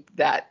keep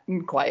that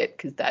quiet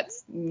because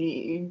that's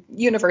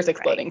universe Right.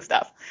 exploding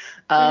stuff.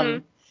 Hmm.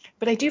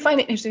 But I do find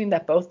it interesting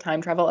that both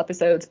time travel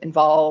episodes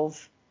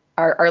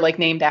are like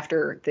named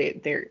after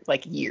their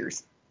like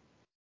years.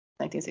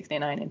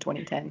 1969 and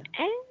 2010.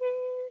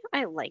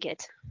 I like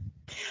it.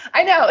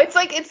 I know,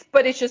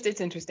 but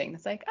it's interesting.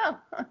 It's like, oh,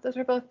 huh, those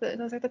are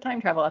the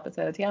time travel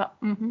episodes. Yeah.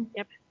 Mm-hmm.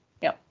 Yep.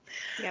 Yep.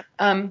 Yep.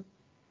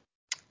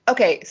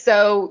 Okay,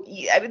 so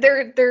yeah,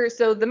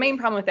 so the main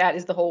problem with that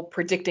is the whole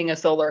predicting a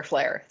solar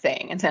flare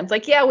thing. And Sam's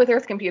like, yeah, with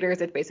Earth computers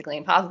it's basically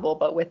impossible,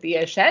 but with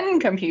the Shen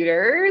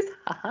computers,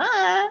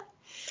 haha.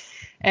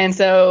 And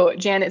so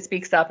Janet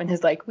speaks up and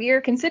is like, we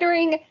are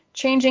considering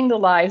changing the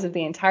lives of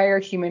the entire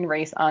human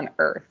race on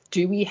Earth.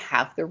 Do we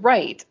have the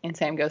right? And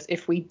Sam goes,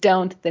 if we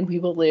don't, then we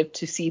will live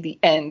to see the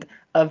end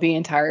of the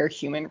entire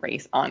human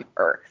race on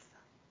Earth.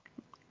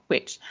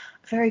 Which,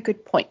 a very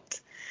good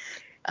point.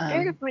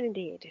 Very good point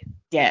indeed.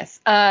 Yes.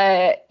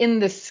 In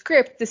the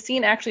script, the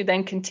scene actually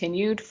then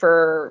continued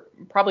for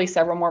probably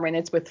several more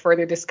minutes with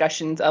further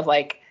discussions of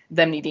like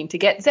them needing to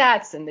get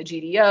Zats and the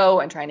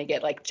GDO and trying to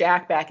get like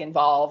Jack back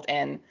involved,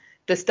 and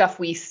the stuff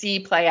we see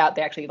play out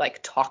they actually like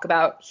talk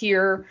about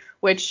here,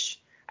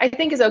 which I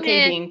think is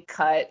okay Meh. being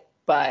cut,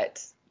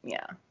 but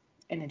yeah,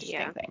 an interesting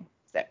Yeah. thing.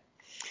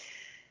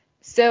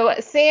 So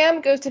Sam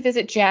goes to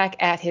visit Jack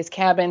at his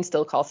cabin,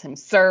 still calls him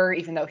Sir,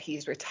 even though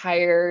he's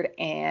retired,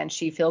 and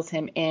she fills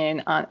him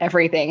in on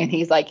everything. And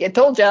he's like, I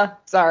told ya,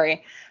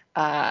 sorry.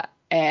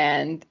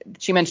 And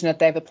she mentioned that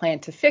they have a plan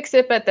to fix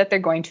it, but that they're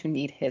going to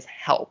need his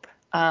help.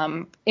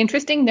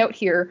 Interesting note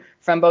here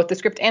from both the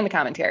script and the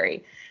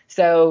commentary.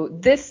 So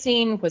this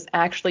scene was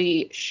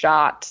actually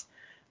shot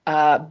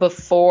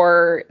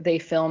before they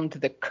filmed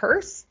The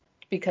Curse,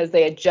 because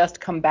they had just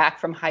come back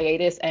from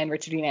hiatus and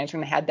Richard Dean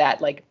Anderson had that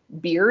like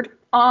beard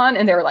on,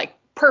 and they were like,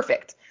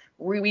 perfect.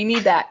 We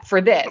need that for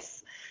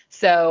this.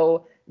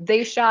 So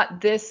they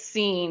shot this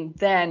scene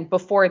then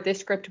before this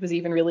script was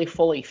even really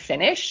fully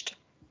finished.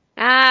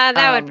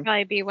 That would Um,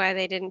 probably be why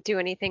they didn't do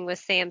anything with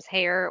Sam's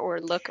hair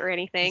or look or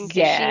anything, because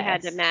she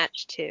had to yes.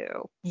 match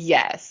too.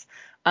 Yes.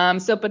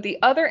 But the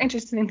other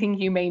interesting thing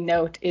you may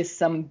note is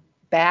some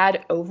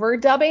bad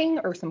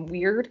overdubbing or some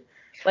weird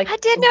I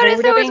like did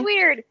notice that was overdubbing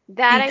weird.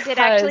 That I did because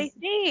actually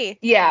see.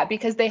 yeah,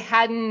 because they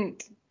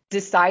hadn't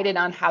decided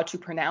on how to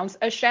pronounce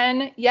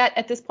Ashen yet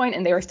at this point,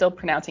 and they were still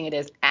pronouncing it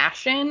as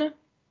Ashen.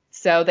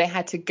 So they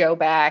had to go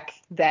back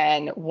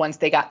then once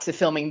they got to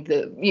filming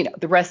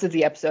the rest of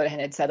the episode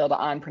and had settled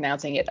on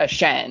pronouncing it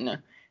Ashen.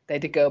 They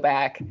had to go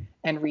back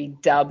and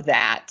redub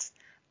that.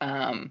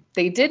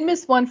 They did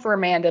miss one for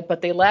Amanda,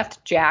 but they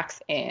left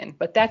Jack's in.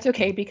 But that's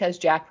okay because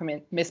Jack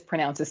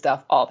mispronounces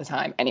stuff all the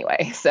time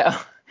anyway. So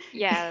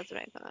Yeah, that's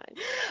what I thought.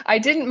 I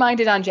didn't mind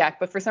it on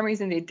Jack, but for some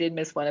reason they did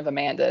miss one of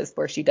Amanda's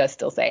where she does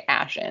still say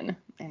Ashen,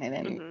 and I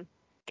didn't Hmm.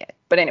 get it.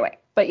 But anyway,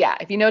 yeah,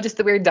 if you notice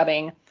the weird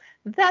dubbing,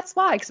 that's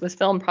why, because it was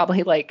filmed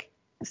probably like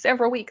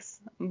several weeks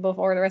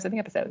before the rest of the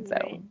episode.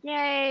 Right. So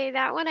Yay,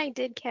 that one I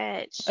did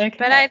catch. But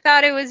okay, I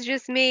thought it was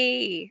just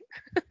me.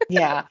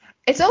 yeah,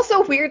 it's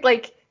also weird.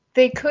 Like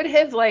they could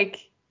have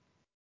like.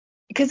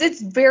 Because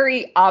it's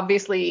very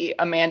obviously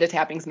Amanda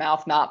Tapping's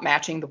mouth not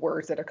matching the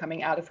words that are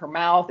coming out of her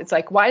mouth. It's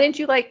like, why didn't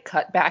you like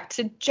cut back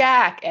to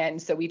Jack?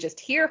 And so we just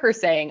hear her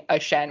saying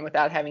Ashen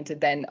without having to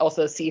then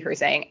also see her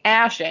saying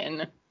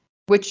Ashen,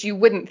 which you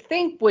wouldn't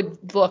think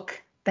would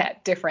look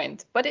that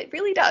different, but it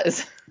really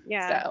does.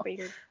 Yeah, So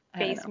weird I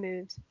don't face know.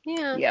 moves.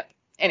 Yeah. Yep.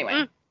 Anyway,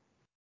 Mm.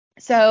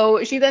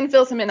 so she then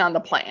fills him in on the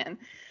plan.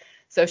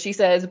 So she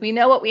says, we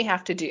know what we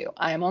have to do.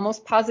 I am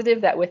almost positive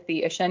that with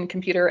the Ashen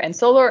computer and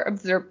solar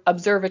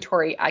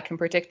observatory, I can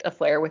predict a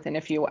flare within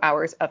a few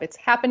hours of its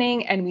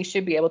happening, and we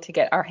should be able to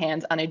get our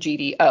hands on a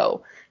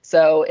GDO.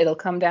 So it'll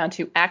come down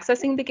to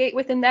accessing the gate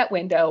within that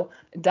window,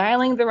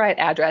 dialing the right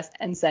address,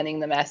 and sending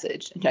the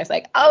message. And I was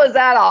like, oh, is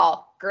that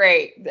all?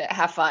 Great.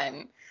 Have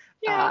fun.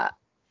 Yeah.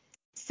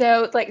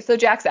 So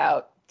Jack's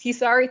out. He's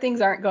sorry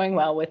things aren't going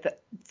well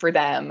for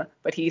them,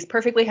 but he's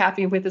perfectly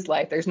happy with his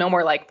life. There's no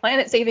more like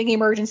planet-saving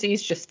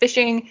emergencies, just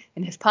fishing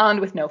in his pond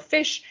with no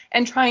fish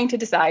and trying to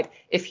decide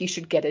if he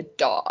should get a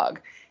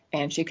dog.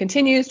 And she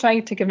continues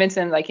trying to convince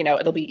him, like,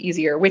 it'll be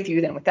easier with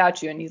you than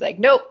without you. And he's like,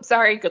 nope,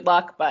 sorry, good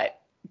luck, but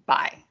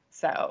bye.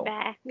 So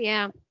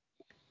yeah.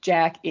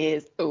 Jack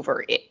is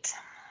over it.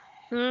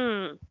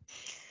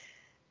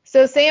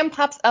 So Sam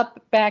pops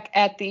up back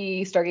at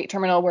the Stargate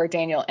terminal where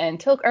Daniel and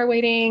Tilk are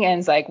waiting and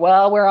is like,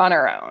 well, we're on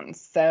our own.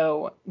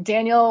 So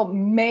Daniel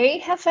may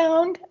have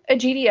found a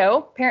GDO.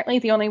 Apparently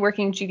the only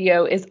working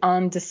GDO is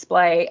on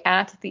display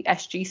at the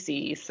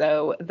SGC.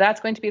 So that's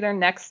going to be their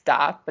next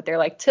stop. But they're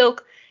like,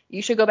 Tilk,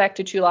 you should go back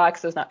to Chulak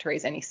so as not to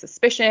raise any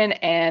suspicion.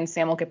 And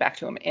Sam will get back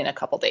to him in a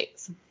couple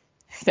days.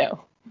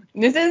 So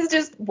this is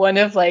just one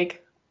of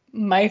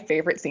my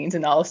favorite scenes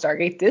in all of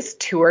Stargate. This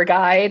tour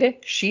guide,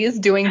 she is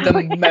doing the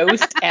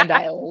most, and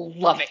I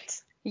love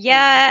it.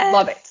 Yes.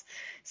 Love it.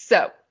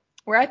 So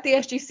we're at the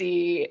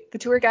SGC. The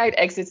tour guide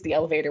exits the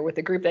elevator with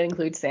a group that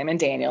includes Sam and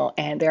Daniel,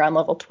 and they're on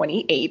level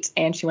 28,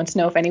 and she wants to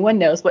know if anyone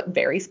knows what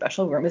very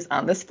special room is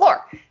on this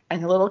floor.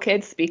 And the little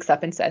kid speaks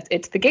up and says,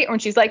 it's the gate room.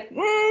 She's like,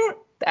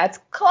 that's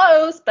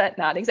close, but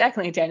not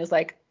exactly. And Daniel's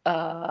like,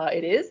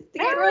 it is the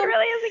gate room? It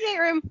really is the gate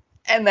room.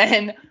 And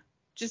then,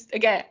 just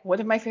again, one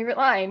of my favorite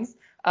lines,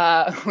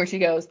 where she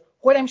goes,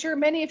 what I'm sure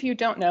many of you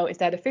don't know is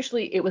that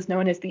officially it was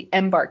known as the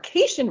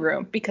embarkation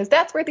room because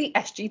that's where the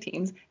SG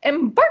teams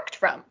embarked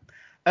from.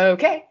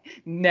 Okay,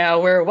 now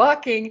we're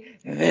walking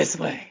this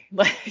way.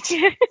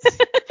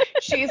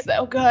 She's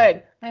so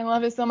good. I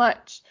love it so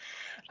much.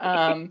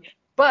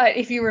 But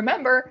if you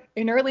remember,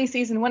 in early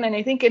season 1, and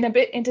I think in a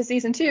bit into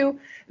season 2,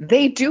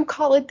 they do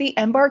call it the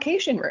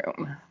embarkation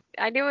room.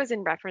 I knew it was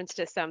in reference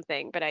to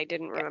something, but I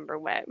didn't remember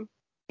what.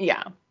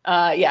 Yeah.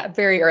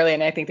 Very early,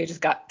 and I think they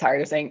just got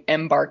tired of saying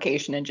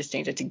embarkation and just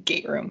changed it to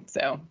gate room.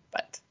 So,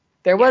 but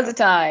there was a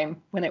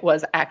time when it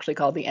was actually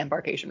called the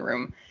embarkation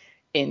room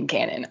in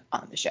canon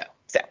on the show.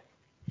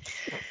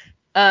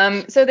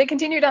 So they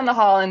continue down the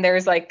hall, and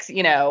there's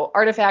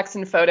artifacts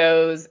and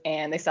photos,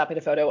 and they stop at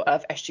a photo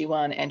of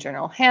SG1 and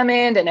General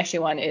Hammond, and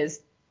SG1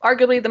 is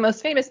arguably the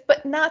most famous,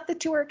 but not the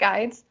tour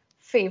guide's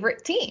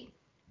favorite team.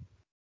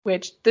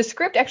 Which the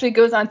script actually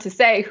goes on to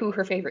say who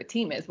her favorite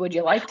team is. Would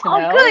you like to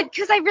know? Oh, good,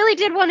 because I really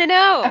did want to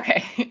know.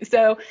 Okay,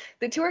 so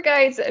the tour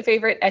guide's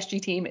favorite SG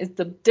team is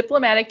the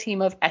diplomatic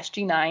team of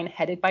SG9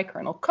 headed by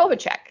Colonel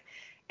Kovacic.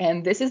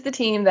 And this is the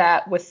team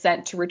that was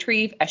sent to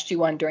retrieve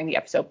SG1 during the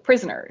episode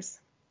Prisoners.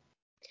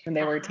 When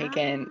they were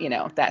taken,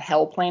 that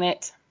hell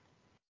planet.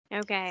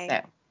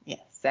 Okay.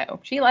 So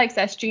she likes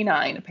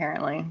SG9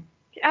 apparently.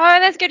 Oh,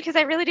 that's good because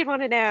I really did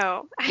want to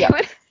know.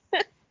 Yep.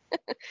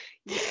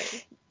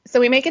 So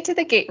we make it to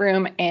the gate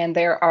room, and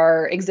there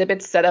are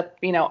exhibits set up,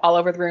 all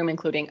over the room,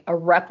 including a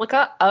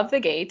replica of the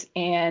gate.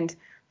 And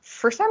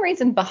for some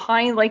reason,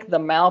 behind the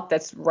mouth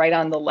that's right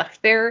on the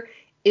left there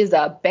is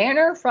a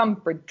banner from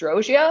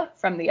Bedrosia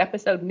from the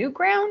episode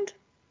Newground,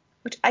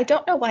 which I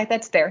don't know why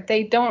that's there.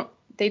 They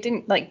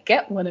didn't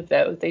get one of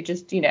those. They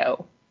just,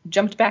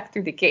 jumped back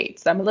through the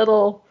gate. So I'm a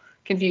little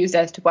confused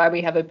as to why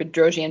we have a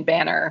Bedrosian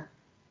banner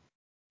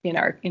in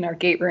our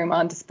gate room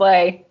on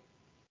display,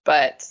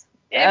 but.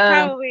 It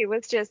probably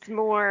was just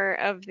more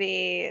of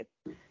we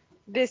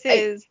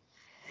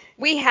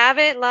have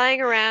it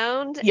lying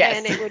around, yes.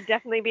 And it would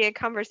definitely be a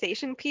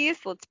conversation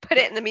piece. Let's put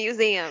it in the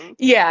museum.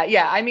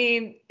 Yeah. I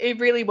mean, it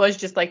really was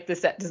just the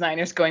set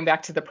designers going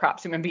back to the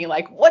props room and being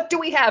like, what do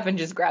we have? And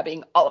just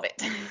grabbing all of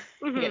it,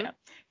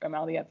 from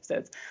all the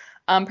episodes.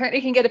 Apparently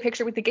you can get a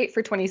picture with the gate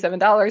for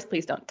 $27.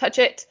 Please don't touch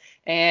it.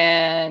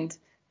 And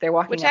they're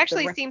walking which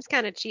actually seems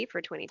kind of cheap for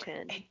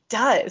 2010. It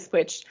does,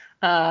 which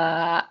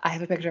I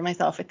have a picture of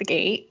myself at the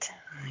gate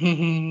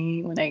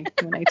when I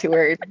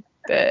toured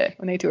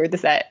the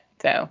set.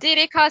 So did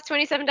it cost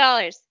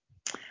 $27?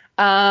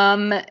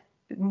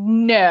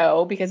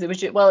 No, because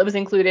it was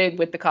included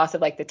with the cost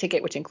of the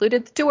ticket, which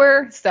included the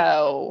tour.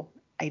 So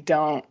I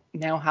don't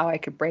know how I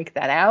could break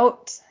that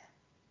out.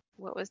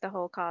 What was the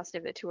whole cost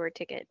of the tour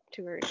ticket?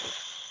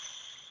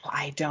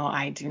 I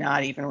do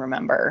not even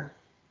remember.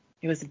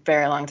 It was a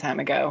very long time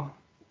ago.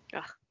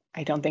 Ugh.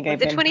 I don't think was I've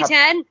been. Was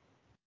it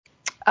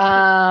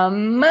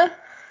 2010?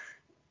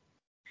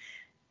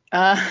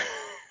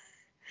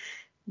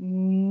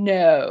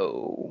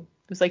 No.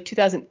 It was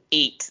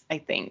 2008, I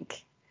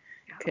think.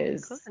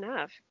 Close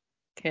enough.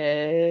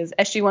 Because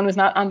SG1 was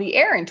not on the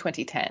air in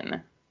 2010.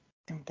 I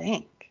don't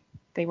think.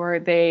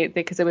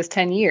 Because it was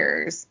 10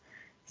 years.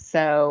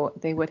 So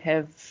they would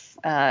have,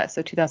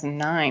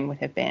 2009 would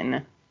have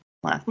been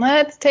last.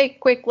 Let's take a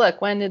quick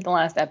look. When did the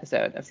last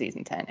episode of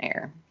season 10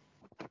 air?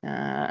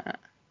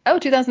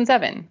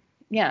 2007.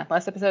 Yeah,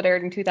 last episode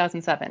aired in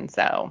 2007.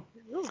 So,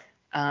 Ooh.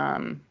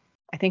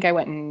 I think I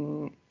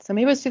went so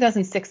maybe it was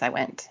 2006 I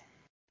went.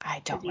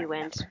 I don't You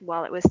remember. went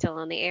while it was still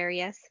on the air,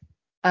 yes?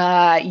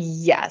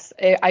 Yes.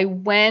 I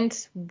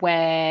went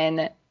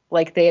when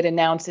like they had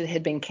announced it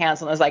had been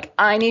canceled. I was like,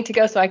 I need to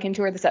go so I can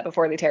tour the set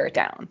before they tear it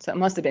down. So it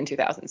must have been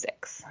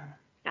 2006.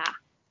 Ah,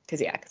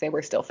 Because they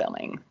were still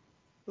filming.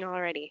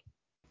 alrighty.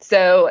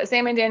 So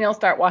Sam and Daniel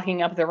start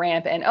walking up the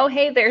ramp, and oh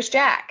hey, there's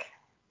Jack.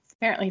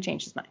 Apparently he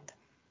changed his mind.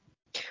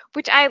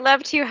 Which I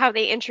love too how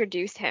they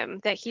introduce him,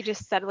 that he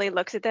just suddenly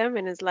looks at them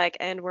and is like,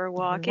 and we're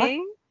What?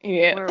 walking.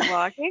 Yeah. We're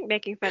walking,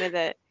 making fun of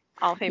the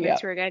all famous Yep.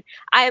 tour guide.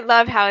 I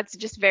love how it's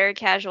just very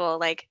casual,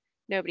 like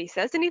nobody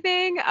says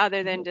anything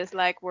other than just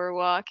like we're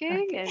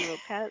walking Okay. and we'll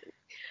pass.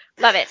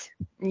 Love it.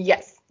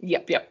 Yes.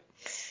 Yep.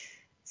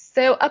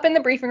 So up in the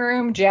briefing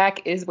room,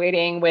 Jack is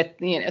waiting with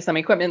some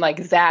equipment like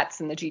Zats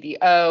and the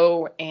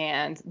GDO,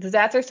 and the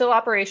Zats are still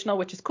operational,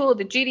 which is cool.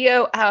 The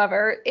GDO,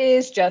 however,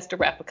 is just a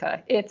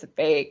replica. It's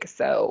fake,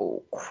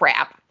 so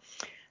crap.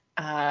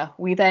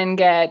 We then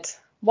get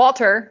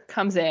Walter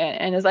comes in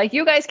and is like,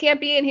 "You guys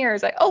can't be in here."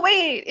 It's like, "Oh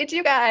wait, it's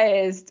you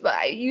guys.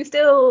 You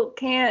still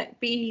can't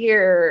be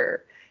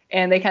here."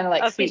 And they kind of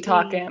like sweet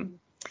talk Officially. him.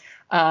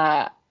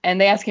 And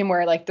they ask him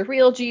where like the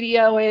real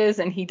GDO is,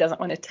 and he doesn't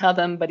want to tell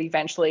them, but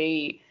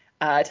eventually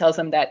tells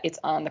them that it's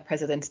on the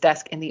president's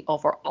desk in the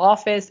Oval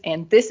Office.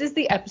 And this is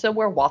the episode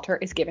where Walter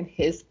is given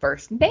his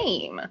first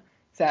name.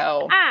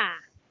 So Ah,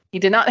 he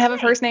did not have a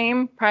nice. first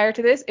name prior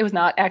to this. It was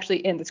not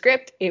actually in the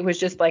script. It was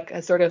just like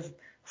a sort of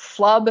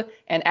flub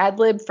and ad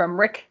lib from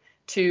Rick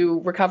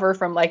to recover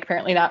from like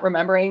apparently not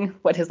remembering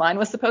what his line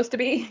was supposed to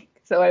be.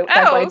 So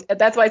Oh.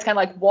 that's why it's kind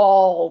of like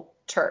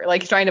Walter,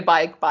 like he's trying to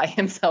buy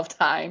himself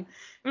time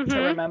to Mm-hmm.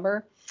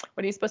 remember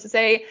what he's supposed to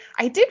say.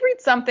 I did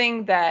read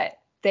something that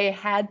they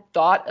had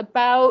thought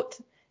about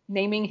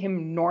naming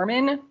him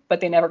Norman, but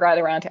they never got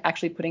around to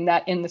actually putting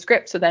that in the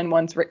script. So then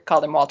once Rick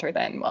called him Walter,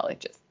 then well, it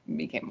just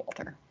became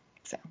Walter.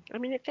 So I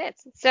mean, it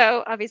fits.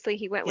 So obviously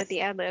he went with yes,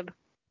 the ad lib.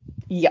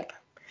 yep.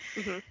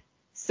 Mm-hmm.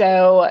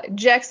 So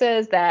Jack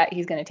says that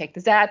he's going to take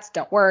the Zats.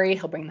 Don't worry,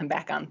 he'll bring them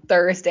back on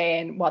Thursday.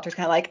 And Walter's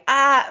kind of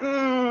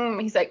like,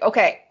 he's like,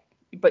 okay,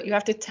 but you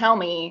have to tell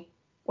me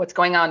what's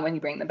going on when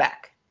you bring them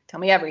back. Tell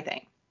me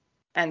everything.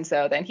 And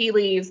so then he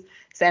leaves.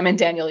 Sam and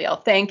Daniel yell,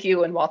 thank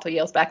you. And Walter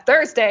yells back,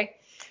 Thursday,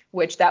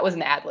 which that was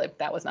an ad lib.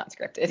 That was not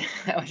scripted.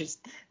 That was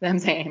just them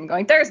saying him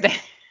going Thursday.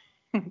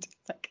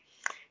 Like,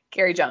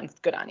 Gary Jones,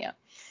 good on you.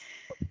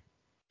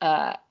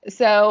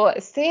 So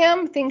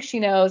Sam thinks she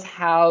knows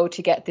how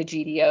to get the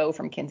GDO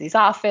from Kinsey's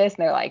office.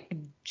 And they're like,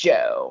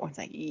 Joe. It's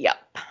like, yep.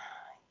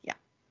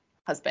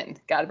 Husband.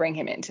 Got to bring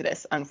him into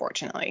this,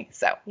 unfortunately.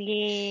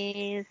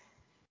 Yes.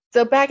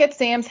 So back at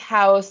Sam's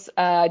house,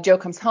 Joe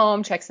comes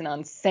home, checks in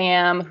on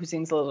Sam, who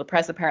seems a little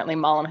depressed. Apparently,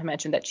 Mom had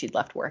mentioned that she'd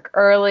left work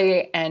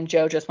early, and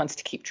Joe just wants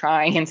to keep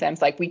trying. And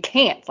Sam's like, we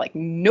can't. Like,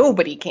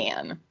 nobody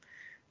can.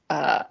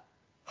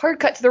 Hard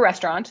cut to the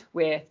restaurant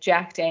with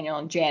Jack, Daniel,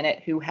 and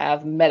Janet, who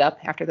have met up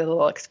after the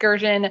little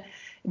excursion.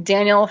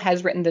 Daniel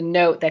has written the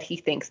note that he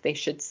thinks they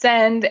should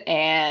send,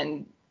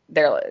 and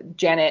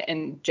Janet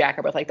and Jack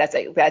are both like, that's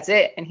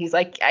it. And he's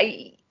like,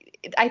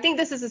 I think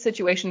this is a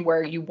situation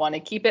where you want to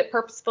keep it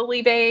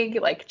purposefully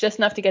vague, like just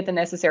enough to get the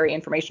necessary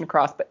information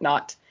across, but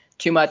not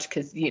too much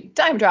because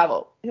time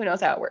travel, who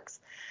knows how it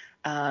works.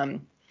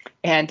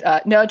 And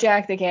no,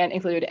 Jack, they can't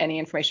include any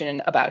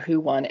information about who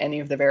won any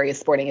of the various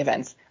sporting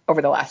events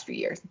over the last few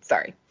years.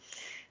 Sorry.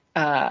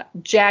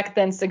 Jack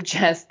then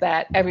suggests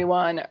that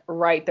everyone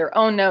write their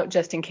own note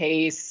just in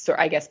case, or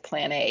I guess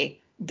plan A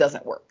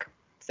doesn't work.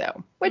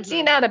 So, which,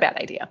 not a bad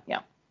idea.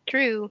 Yeah.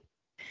 True.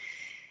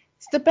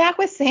 So back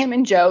with Sam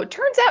and Joe.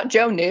 Turns out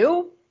Joe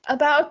knew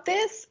about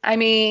this. I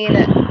mean,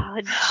 Oh,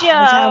 which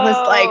I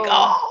was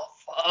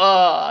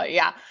like, Joe.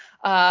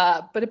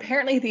 yeah. But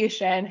apparently the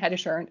Ashen had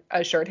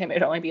assured him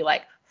it'd only be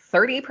like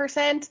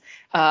 30%.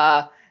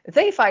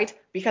 They fight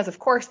because of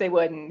course they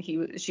would. And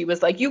she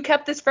was like, you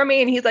kept this from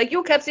me. And he's like,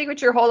 you kept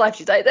secrets your whole life.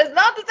 She's like, that's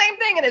not the same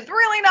thing. And it's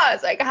really not.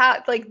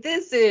 It's like,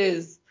 this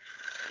is,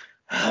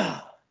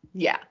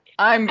 yeah,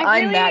 I'm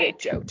mad at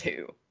Joe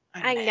too.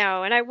 I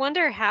know, and I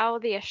wonder how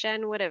the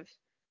Ashen would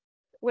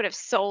have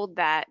sold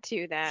that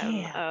to them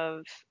Yeah.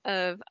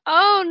 of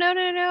oh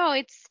no,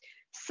 it's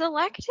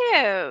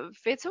selective.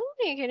 It's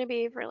only going to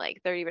be for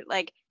like 30, but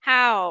like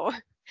how?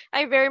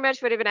 I very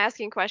much would have been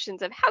asking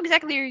questions of how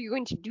exactly are you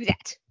going to do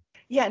that?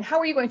 Yeah, and how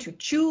are you going to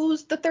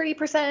choose the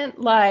 30%?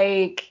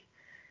 Like,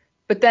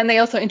 but then they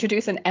also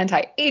introduce an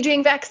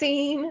anti-aging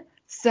vaccine.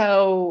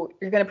 So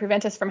you're going to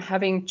prevent us from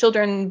having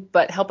children,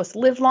 but help us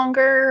live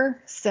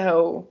longer.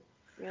 So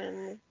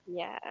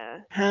Yeah.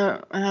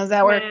 how does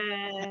that work?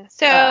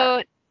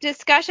 So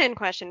discussion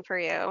question for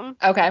you.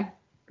 Okay.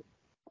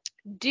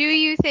 Do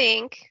you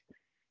think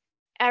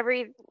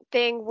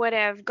everything would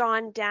have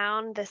gone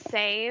down the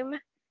same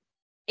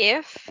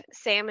if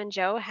Sam and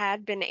Joe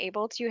had been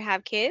able to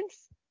have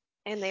kids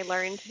and they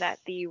learned that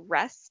the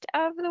rest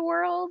of the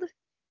world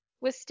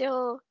was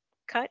still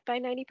cut by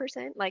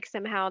 90%, like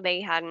somehow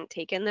they hadn't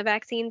taken the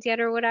vaccines yet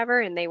or whatever,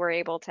 and they were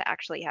able to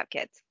actually have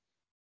kids?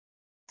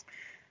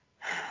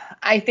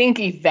 I think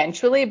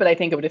eventually, but I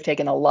think it would have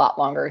taken a lot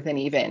longer than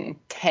even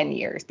 10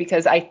 years,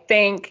 because I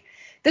think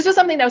this was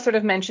something that was sort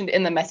of mentioned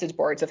in the message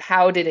boards of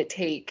how did it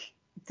take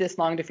this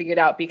long to figure it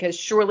out? Because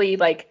surely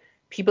like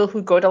people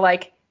who go to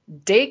like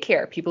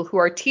daycare, people who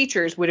are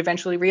teachers would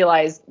eventually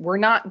realize we're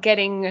not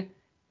getting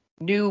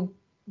new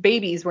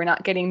babies, we're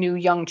not getting new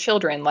young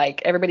children,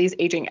 like everybody's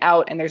aging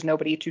out and there's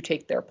nobody to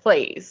take their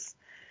place.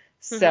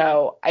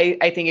 So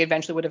I think it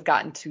eventually would have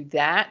gotten to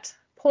that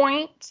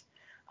point.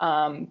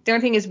 The only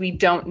thing is we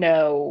don't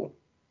know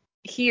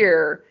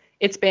here.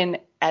 It's been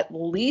at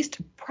least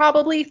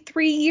probably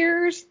 3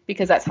 years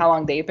because that's how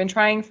long they've been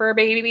trying for a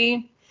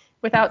baby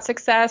without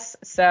success.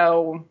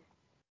 So,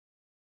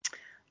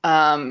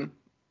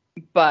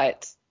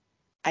 but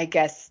I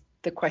guess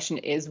the question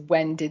is,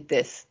 when did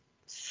this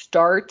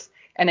start?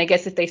 And I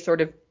guess if they sort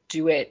of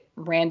do it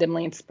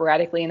randomly and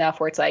sporadically enough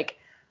where it's like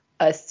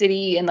a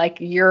city in like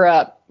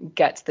Europe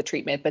gets the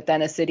treatment, but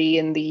then a city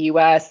in the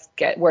US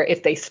where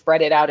if they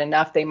spread it out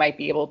enough, they might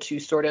be able to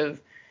sort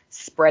of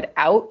spread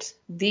out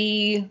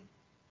the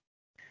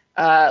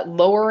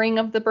lowering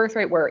of the birth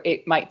rate, where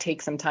it might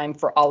take some time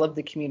for all of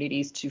the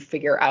communities to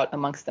figure out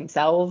amongst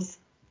themselves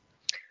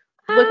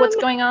like what's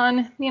going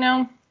on, you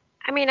know?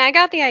 I mean, I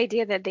got the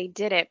idea that they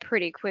did it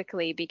pretty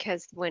quickly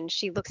because when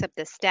she looks up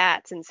the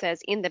stats and says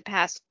in the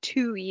past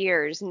 2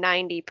 years,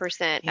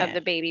 90% of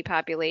the baby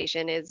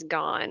population is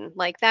gone.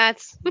 Like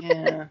that's,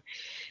 yeah.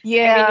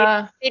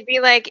 I mean, it'd be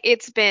like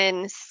it's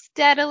been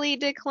steadily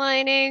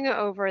declining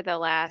over the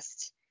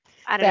last,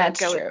 I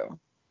don't know,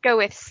 go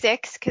with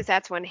 6 because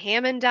that's when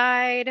Hammond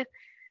died,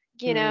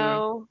 you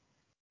know,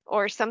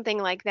 or something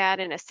like that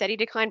in a steady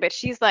decline. But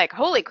she's like,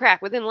 holy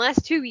crap, within the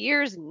last 2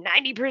 years,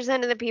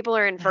 90% of the people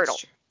are infertile.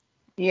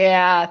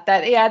 Yeah,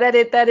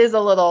 that is a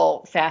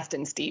little fast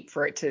and steep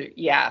for it to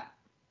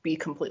be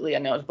completely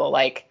unnoticeable.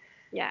 Like,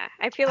 yeah,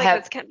 I feel like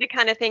that's the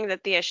kind of thing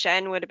that the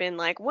Ashen would have been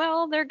like,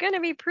 well, they're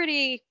gonna be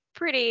pretty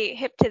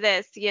hip to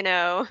this, you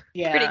know,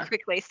 pretty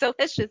quickly. So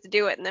let's just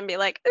do it and then be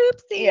like,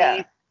 oopsie.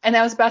 Yeah. And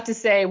I was about to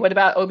say, what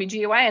about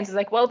OBGYNs? It's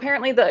like, well,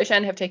 apparently the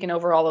Ashen have taken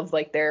over all of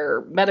like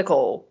their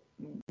medical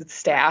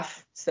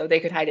staff, so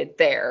they could hide it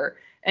there.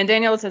 And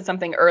Daniel said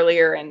something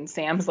earlier, and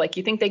Sam's like,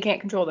 you think they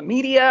can't control the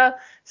media?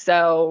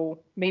 So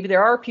maybe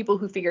there are people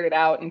who figured it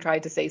out and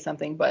tried to say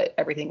something, but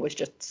everything was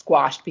just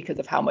squashed because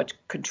of how much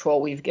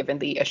control we've given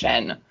the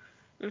Ashen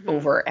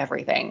over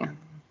everything.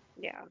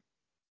 Yeah.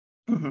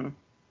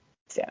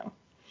 So,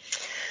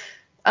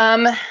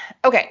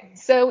 okay.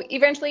 So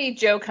eventually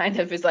Joe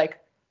kind of is like,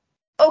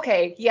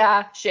 okay,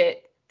 yeah,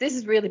 shit, this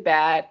is really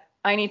bad.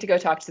 I need to go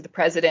talk to the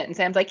president. And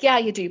Sam's like, yeah,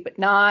 you do, but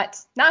not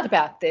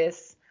about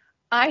this.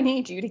 I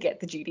need you to get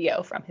the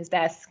GDO from his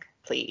desk,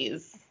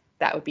 please.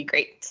 That would be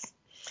great.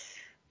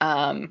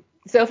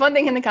 So fun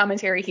thing in the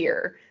commentary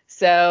here.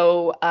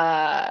 So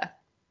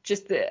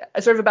just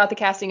sort of about the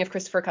casting of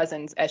Christopher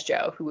Cousins as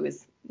Joe, who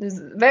is a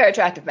very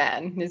attractive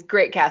man. His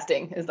great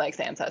casting is like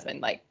Sam's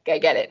husband. Like, I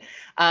get it.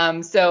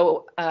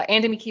 So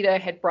Andy Mikita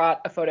had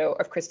brought a photo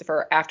of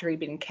Christopher after he'd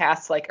been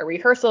cast like a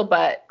rehearsal,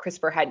 but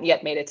Christopher hadn't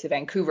yet made it to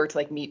Vancouver to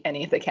like meet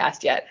any of the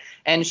cast yet,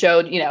 and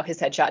showed, you know, his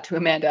headshot to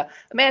Amanda.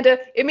 Amanda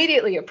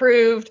immediately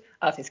approved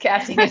of his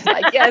casting. Is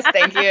like, yes,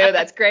 thank you,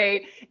 that's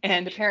great.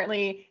 And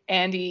apparently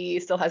Andy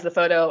still has the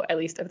photo, at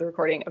least of the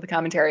recording of the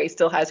commentary,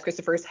 still has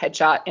Christopher's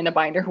headshot in a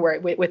binder where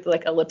with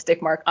like a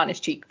lipstick mark on his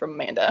cheek from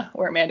Amanda,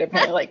 where Amanda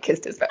apparently like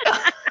kissed his photo.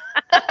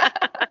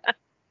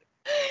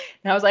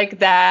 And I was like,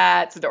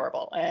 that's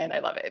adorable, and I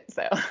love it.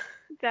 So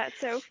that's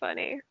so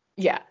funny.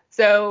 Yeah.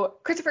 So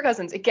Christopher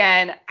Cousins,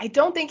 again, I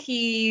don't think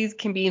he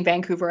can be in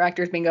Vancouver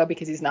Actors Bingo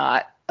because he's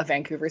not a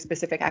Vancouver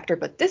specific actor.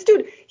 But this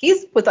dude,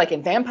 was like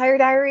in Vampire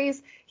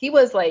Diaries. He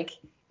was like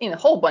in a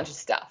whole bunch of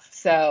stuff.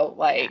 So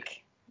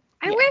like,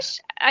 I wish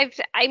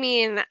I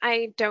mean,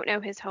 I don't know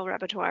his whole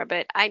repertoire,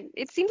 but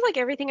it seems like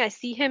everything I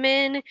see him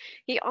in,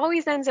 he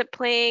always ends up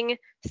playing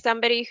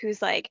somebody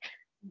who's like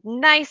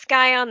nice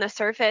guy on the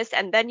surface,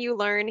 and then you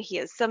learn he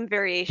is some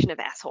variation of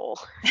asshole.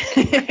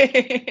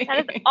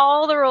 That is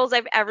all the roles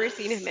I've ever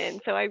seen him in.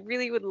 So I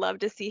really would love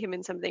to see him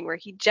in something where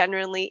he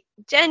genuinely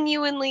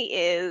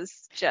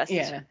is just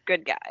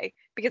good guy.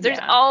 Because there's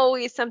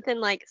always something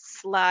like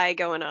sly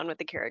going on with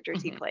the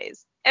characters he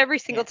plays every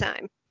single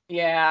time.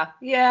 Yeah,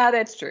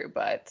 that's true,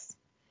 but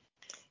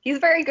he's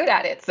very good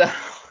at it, so.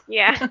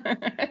 Yeah.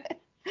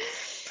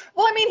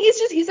 Well, I mean,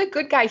 he's a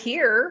good guy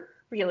here,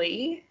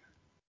 really.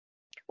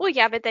 Well,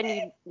 yeah, but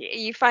then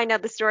you find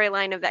out the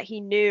storyline of that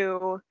he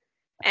knew,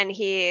 and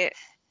he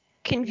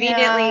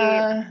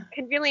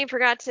conveniently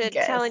forgot to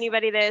tell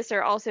anybody this,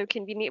 or also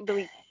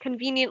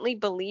conveniently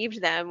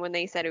believed them when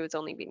they said it was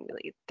only being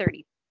really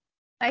 30%.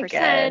 I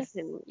guess.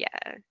 And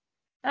yeah.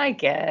 I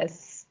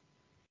guess.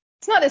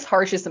 It's not as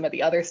harsh as some of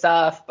the other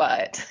stuff,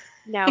 but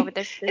no, but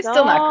there's it's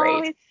still not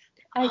great.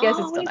 I guess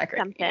it's still not great.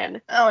 Something. Yeah.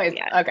 Always.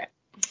 Yeah. Okay.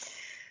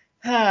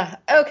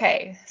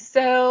 Okay,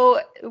 so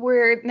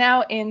we're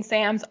now in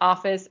Sam's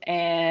office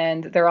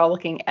and they're all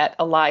looking at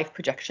a live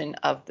projection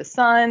of the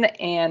sun.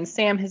 And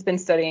Sam has been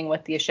studying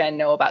what the Ashen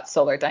know about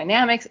solar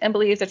dynamics and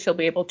believes that she'll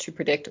be able to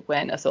predict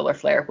when a solar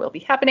flare will be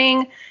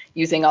happening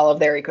using all of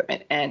their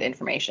equipment and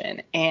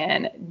information.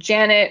 And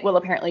Janet will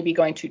apparently be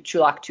going to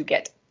Chulak to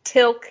get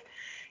Tilk.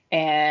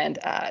 And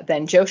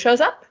then Joe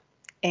shows up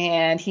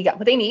and he got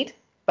what they need,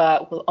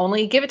 but will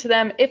only give it to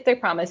them if they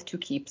promise to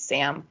keep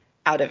Sam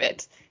out of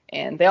it.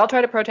 And they all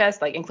try to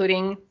protest, like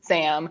including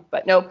Sam,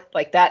 but nope,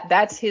 like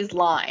that's his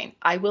line.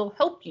 I will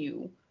help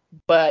you,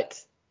 but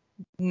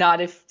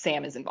not if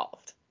Sam is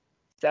involved.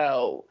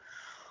 So,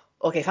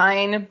 okay,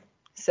 fine.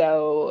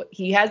 So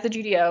he has the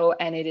GDO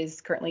and it is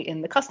currently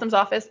in the customs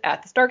office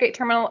at the Stargate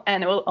terminal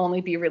and it will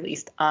only be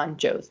released on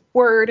Joe's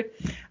word.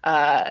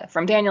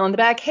 From Daniel in the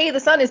back, hey,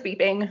 the sun is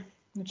beeping,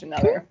 which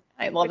another,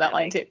 I love that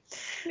line too.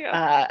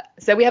 Yeah.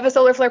 So we have a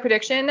solar flare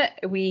prediction.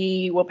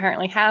 We will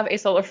apparently have a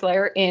solar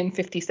flare in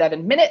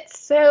 57 minutes.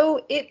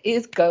 So it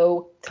is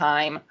go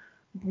time.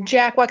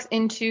 Jack walks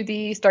into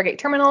the Stargate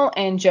terminal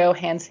and Joe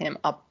hands him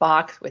a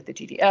box with the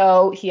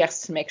GDO. He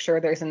has to make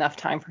sure there's enough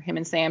time for him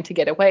and Sam to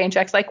get away. And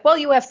Jack's like, well,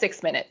 you have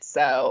 6 minutes,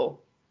 so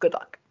good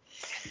luck.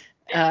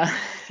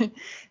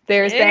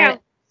 There's then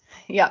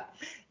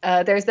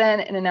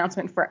an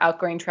announcement for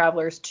outgoing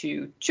travelers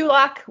to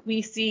Chulak.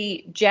 We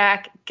see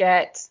Jack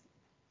get,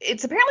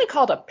 it's apparently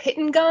called a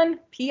piton gun,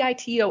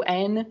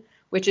 Piton,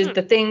 which is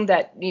the thing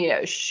that,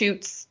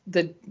 shoots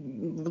the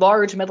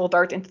large metal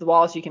dart into the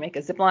wall so you can make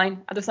a zip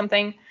line out of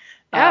something.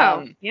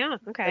 Okay.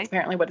 That's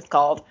apparently what it's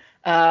called.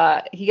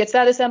 He gets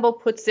that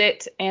assembled, puts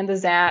it and the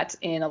Zat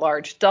in a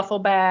large duffel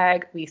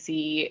bag. We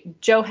see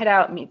Joe head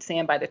out, meet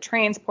Sam by the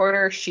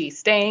transporter. She's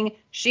staying.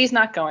 She's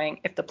not going.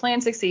 If the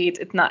plan succeeds,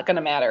 it's not going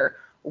to matter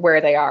where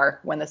they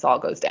are when this all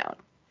goes down.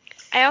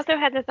 I also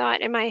had the thought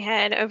in my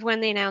head of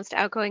when they announced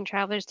outgoing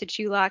travelers to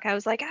Chulak. I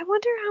was like, I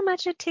wonder how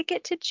much a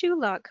ticket to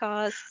Chulak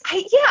costs. Do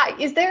you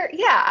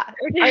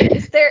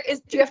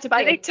have to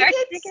buy a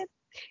ticket?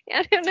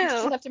 I don't know.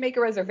 Do you have to make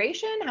a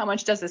reservation? How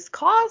much does this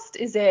cost?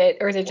 Is it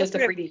just a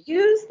free to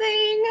use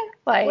thing?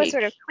 Like, what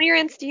sort of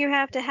clearance do you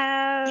have to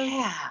have?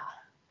 Yeah.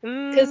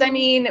 Because I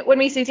mean, when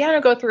we see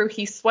Daniel go through,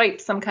 he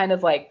swipes some kind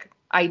of like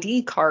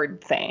ID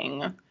card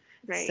thing.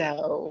 Right.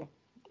 So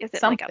is it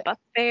something. Like a bus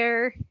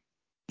fare?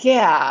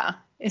 Yeah.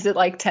 Is it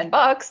like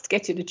 $10 to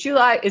get you to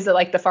Chulak? Is it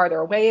like the farther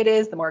away it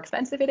is, the more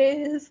expensive it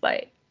is?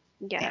 Like,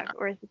 yeah.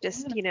 Or is it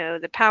just,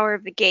 the power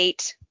of the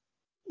gate?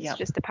 It's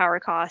just the power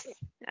cost.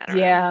 I don't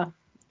know.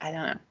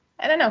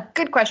 I don't know.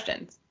 Good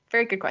questions.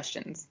 Very good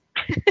questions.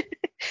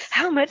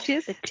 How much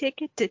is a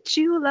ticket to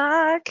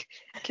Chulak?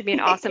 Could be an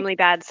awesomely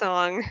bad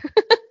song.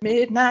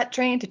 Midnight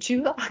train to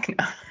Chulak.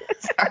 No,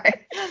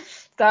 sorry.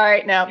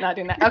 No, I'm not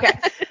doing that. Okay.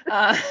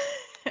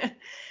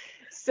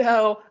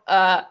 So,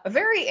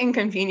 very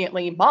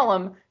inconveniently,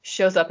 Malum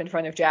shows up in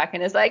front of Jack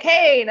and is like,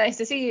 hey, nice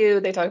to see you.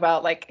 They talk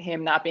about like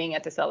him not being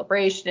at the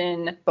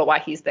celebration, but why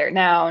he's there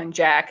now. And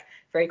Jack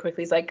very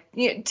quickly is like,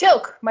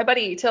 Tilk, my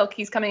buddy Tilk,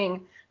 he's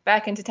coming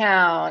back into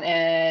town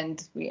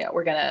and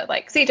we're going to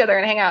like see each other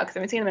and hang out because I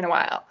haven't seen him in a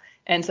while.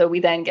 And so we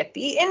then get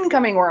the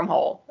incoming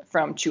wormhole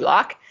from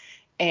Chulak.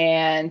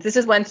 And this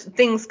is when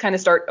things kind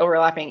of start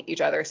overlapping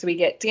each other. So we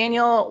get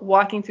Daniel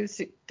walking through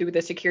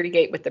the security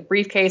gate with the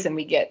briefcase, and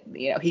we get,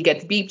 he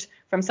gets beeped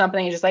from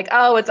something. He's just like,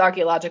 oh, it's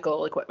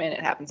archaeological equipment. It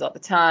happens all the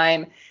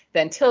time.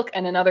 Then Tilk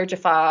and another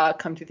Jaffa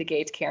come through the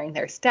gates carrying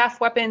their staff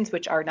weapons,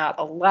 which are not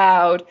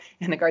allowed.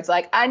 And the guard's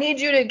like, I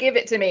need you to give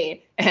it to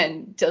me.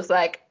 And Tilk's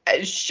like,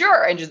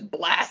 sure, and just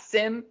blasts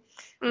him,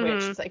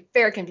 which is like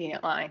very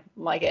convenient line.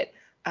 Like it.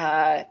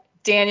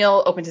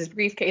 Daniel opens his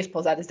briefcase,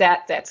 pulls out his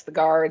Zat. That's the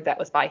guard. That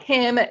was by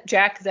him.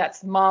 Jack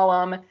Zat's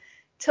Malum.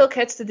 Tilk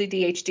heads to the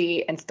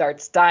DHD and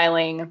starts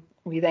dialing.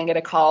 We then get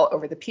a call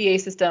over the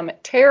PA system.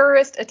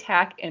 Terrorist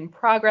attack in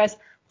progress.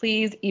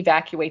 Please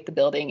evacuate the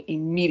building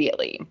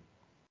immediately.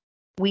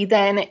 We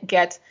then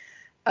get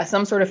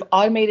some sort of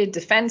automated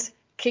defense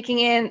kicking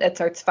in that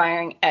starts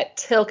firing at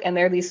Tilk. And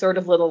there are these sort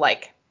of little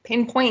like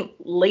pinpoint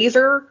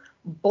laser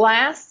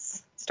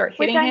blasts start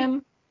hitting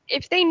him.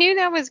 If they knew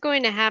that was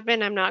going to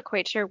happen, I'm not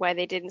quite sure why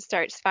they didn't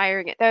start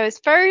firing at those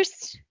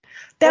first.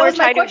 That was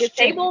my question. To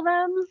disable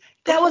them.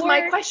 That was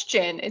my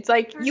question. It's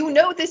like,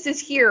 this is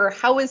here.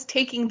 How is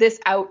taking this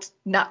out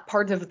not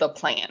part of the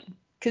plan?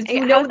 Because this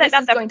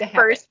is going to happen.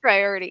 First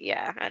priority.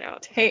 Yeah, I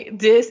don't.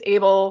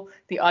 Disable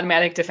the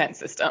automatic defense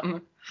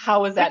system.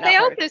 How is that? But they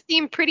also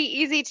seem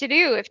pretty easy to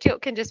do if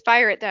Tilk can just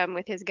fire at them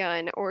with his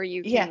gun, or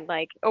you can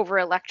like over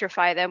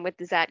electrify them with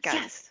the Zat gun.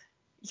 Yes.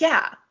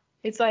 Yeah.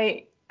 It's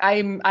like.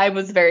 I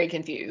was very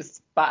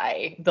confused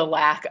by the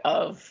lack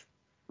of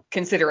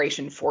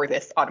consideration for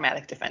this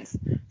automatic defense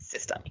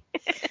system.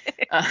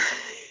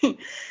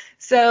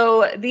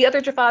 So the other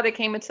Jaffa that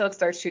came with Tilk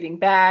starts shooting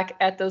back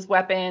at those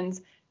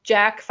weapons.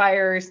 Jack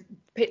fires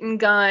piton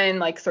gun,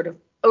 like sort of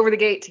over the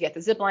gate to get the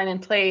zipline in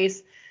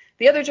place.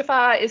 The other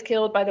Jaffa is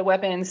killed by the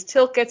weapons.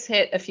 Tilk gets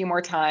hit a few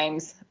more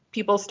times.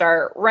 People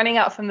start running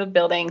out from the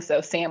building,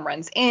 so Sam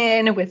runs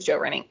in with Joe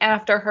running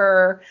after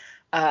her.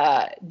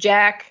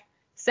 Jack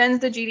sends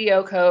the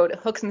GDO code,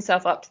 hooks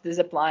himself up to the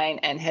zip line,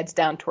 and heads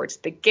down towards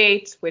the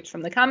gate, which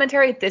from the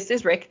commentary, this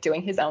is Rick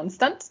doing his own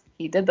stunt.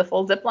 He did the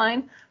full zip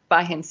line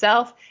by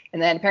himself. And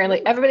then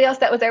apparently everybody else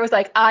that was there was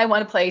like, I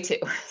want to play too.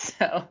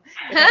 So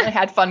they apparently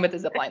had fun with the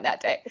zip line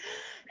that day.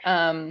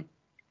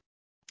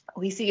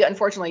 We see,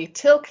 unfortunately,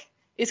 Tilk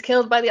is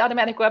killed by the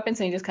automatic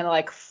weapons, and he just kind of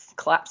like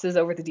collapses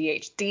over the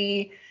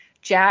DHD.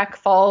 Jack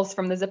falls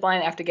from the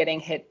zipline after getting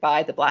hit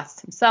by the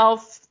blast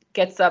himself,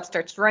 gets up,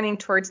 starts running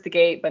towards the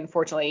gate, but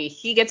unfortunately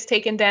he gets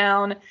taken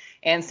down,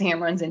 and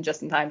Sam runs in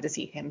just in time to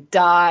see him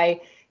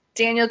die.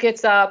 Daniel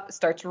gets up,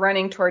 starts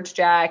running towards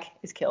Jack,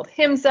 is killed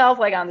himself,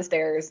 like on the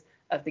stairs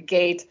of the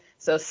gate.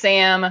 So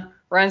Sam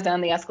runs down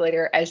the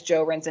escalator as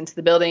Joe runs into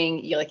the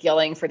building,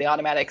 yelling for the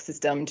automatic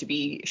system to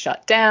be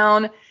shut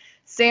down.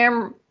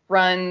 Sam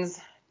runs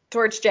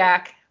towards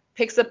Jack,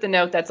 picks up the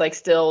note that's like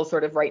still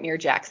sort of right near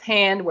Jack's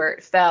hand where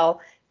it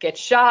fell, gets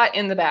shot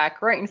in the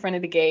back right in front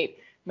of the gate,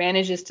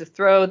 manages to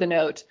throw the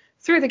note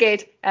through the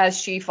gate as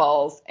she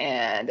falls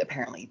and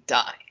apparently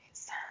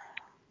dies.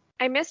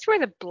 I missed where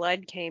the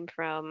blood came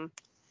from.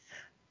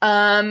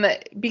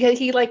 Because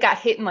he like got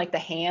hit in like the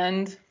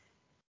hand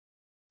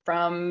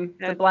from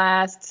the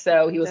blast,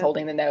 so he was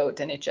holding the note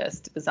and it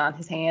just was on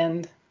his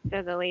hand.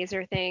 So the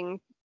laser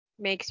thing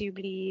makes you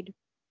bleed.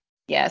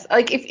 Yes,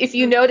 like if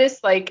you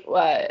notice, like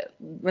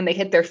when they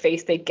hit their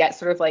face, they get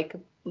sort of like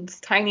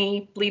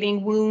tiny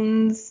bleeding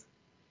wounds.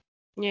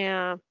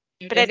 Yeah,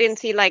 but I didn't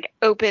see like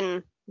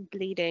open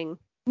bleeding.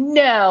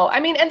 No,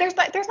 I mean, and there's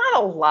not a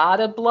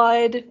lot of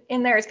blood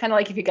in there. It's kind of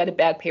like if you got a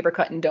bad paper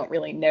cut and don't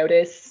really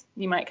notice,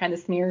 you might kind of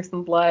smear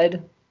some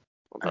blood.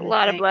 A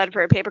lot of blood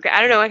for a paper cut. I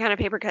don't know what kind of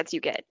paper cuts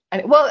you get.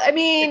 I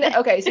mean,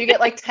 okay, so you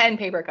get like 10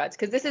 paper cuts,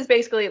 because this is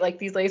basically like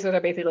these lasers are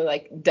basically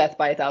like death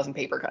by 1,000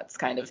 paper cuts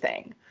kind of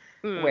thing,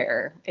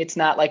 where it's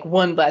not like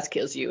one blast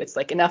kills you. It's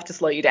like enough to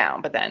slow you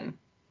down, but then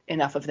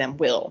enough of them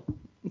will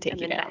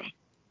take you down. Die.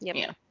 Yep.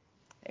 Yeah.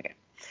 Okay.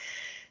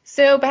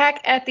 So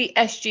back at the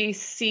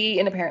SGC,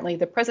 and apparently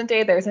the present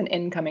day, there's an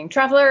incoming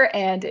traveler,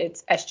 and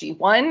it's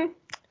SG1,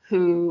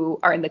 who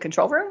are in the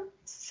control room.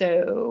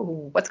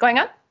 So what's going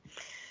on?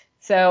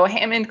 So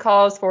Hammond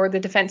calls for the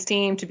defense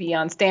team to be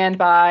on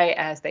standby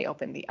as they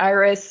open the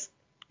iris.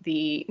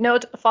 The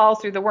note falls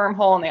through the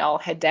wormhole, and they all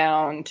head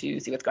down to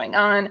see what's going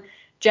on.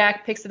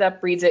 Jack picks it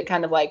up, reads it,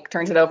 kind of like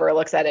turns it over,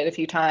 looks at it a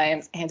few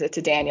times, hands it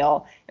to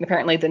Daniel. And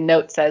apparently the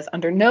note says,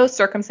 under no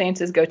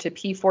circumstances go to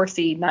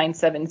P4C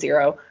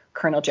 970,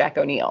 Colonel Jack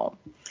O'Neill.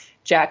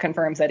 Jack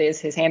confirms that is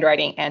his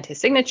handwriting and his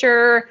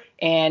signature.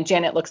 And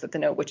Janet looks at the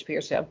note, which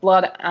appears to have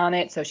blood on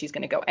it. So she's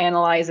going to go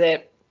analyze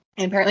it.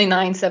 And apparently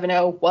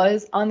 970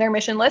 was on their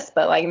mission list,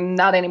 but like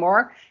not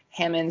anymore.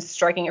 Hammond's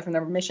striking it from the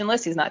mission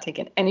list. He's not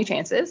taking any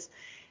chances.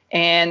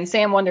 And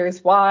Sam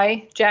wonders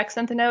why Jack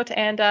sent the note,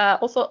 and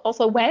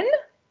also when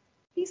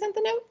he sent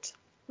the note.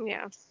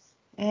 Yeah.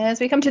 As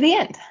we come to the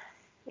end.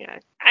 Yeah.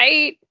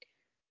 I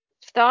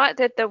thought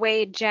that the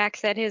way Jack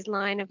said his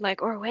line of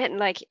like, or when,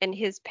 like, in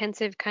his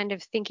pensive kind of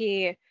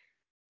thinky,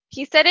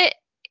 he said it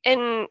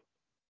and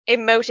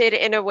emoted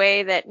in a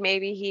way that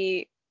maybe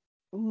he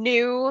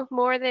knew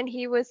more than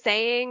he was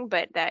saying,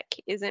 but that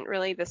isn't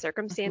really the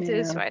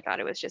circumstances. Yeah. So I thought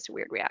it was just a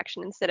weird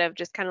reaction instead of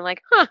just kind of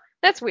like, huh,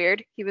 that's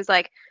weird. He was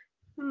like,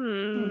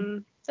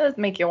 Does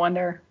make you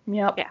wonder.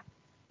 Yep. Yeah.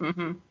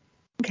 Mm-hmm.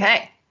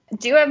 Okay.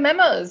 Do you have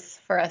memos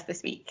for us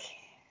this week?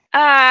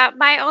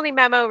 My only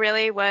memo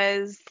really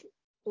was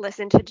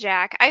listen to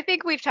Jack. I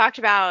think we've talked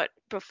about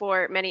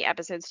before many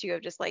episodes too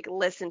of just like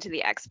listen to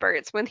the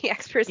experts when the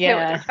experts know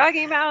what they're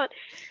talking about.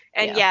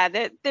 And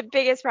the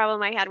biggest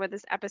problem I had with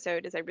this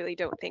episode is I really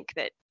don't think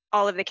that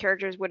all of the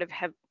characters would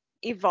have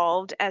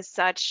evolved as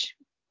such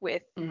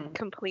with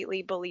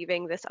completely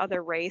believing this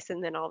other race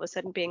and then all of a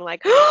sudden being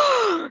like,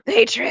 oh,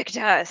 they tricked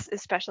us,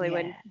 especially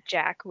when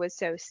Jack was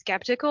so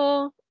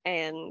skeptical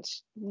and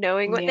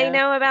knowing what they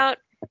know about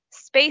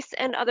space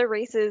and other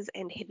races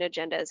and hidden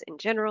agendas in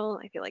general.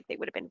 I feel like they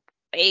would have been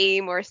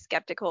way more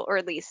skeptical, or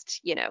at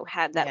least,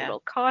 had that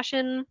little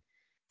caution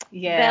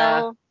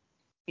bell.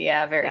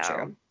 Yeah, very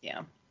true.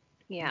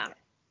 Yeah.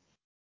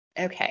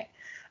 Okay.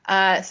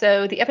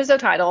 So the episode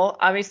title,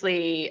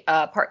 obviously,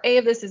 part A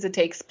of this is it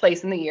takes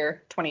place in the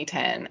year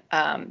 2010.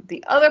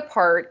 The other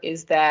part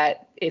is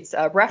that it's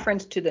a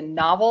reference to the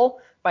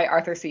novel by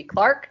Arthur C.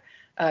 Clarke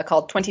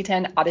called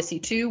 2010 Odyssey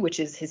 2, which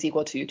is his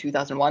equal to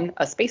 2001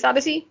 A Space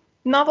Odyssey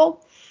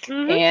novel.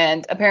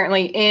 And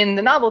apparently in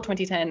the novel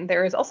 2010,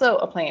 there is also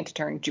a plan to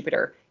turn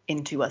Jupiter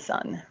into a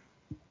sun.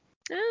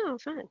 Oh,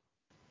 fun.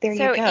 There you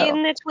go. So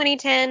in the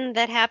 2010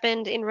 that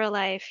happened in real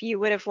life, you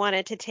would have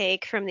wanted to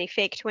take from the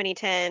fake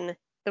 2010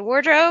 the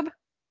wardrobe?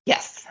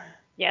 Yes.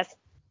 Yeah.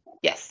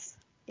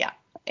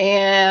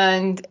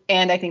 And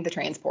I think the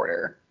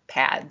transporter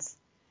pads.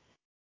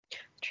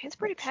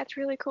 Transporter pads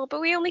really cool,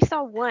 but we only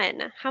saw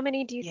one. How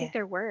many do you think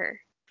there were?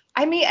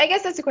 I mean, I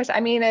guess that's the question.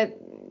 I mean,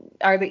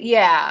 are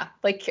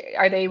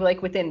they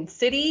like within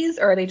cities,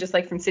 or are they just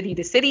like from city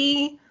to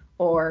city,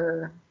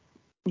 or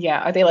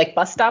are they like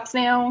bus stops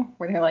now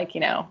where they're like,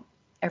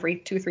 every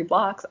 2 or 3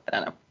 blocks? I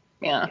don't know.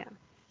 Yeah.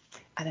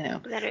 I don't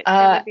know. That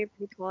would be a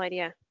pretty cool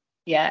idea.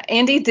 Yeah,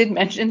 Andy did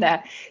mention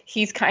that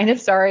he's kind of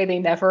sorry they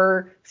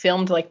never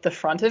filmed like the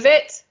front of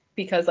it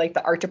because like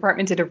the art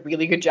department did a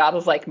really good job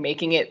of like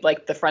making it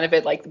like the front of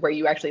it like where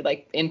you actually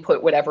like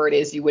input whatever it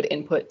is you would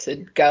input to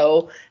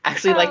go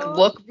actually like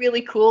look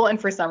really cool, and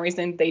for some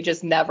reason they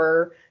just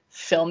never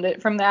filmed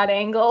it from that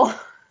angle.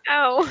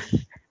 Oh.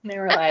 They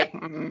were like,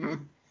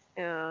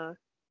 Yeah.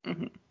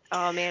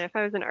 Oh man, if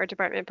I was an art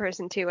department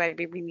person too, I'd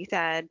be really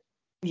sad.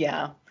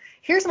 Yeah.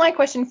 Here's my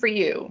question for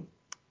you.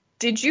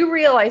 Did you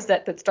realize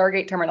that the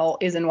Stargate terminal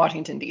is in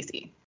Washington,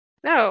 D.C.?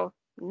 Oh,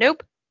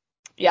 nope.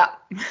 Yeah.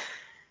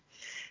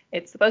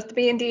 It's supposed to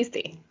be in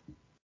D.C.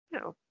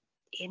 Oh,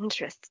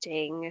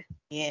 interesting.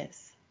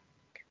 Yes.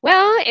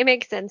 Well, it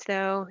makes sense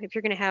though. If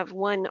you're going to have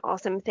one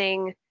awesome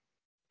thing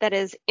that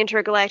is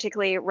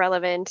intergalactically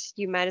relevant,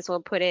 you might as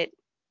well put it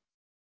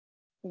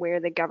where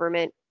the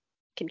government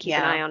can keep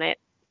an eye on it.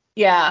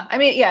 Yeah. I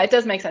mean, yeah, it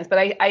does make sense, but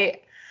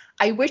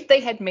I wish they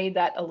had made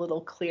that a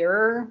little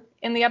clearer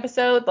in the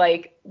episode.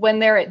 Like when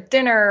they're at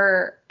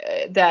dinner,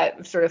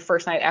 that sort of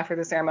first night after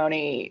the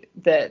ceremony,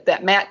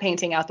 that matte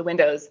painting out the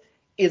windows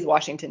is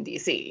Washington,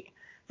 D.C.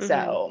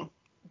 So,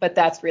 but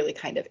that's really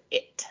kind of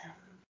it.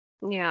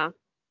 Yeah.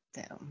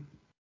 So,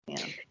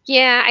 yeah.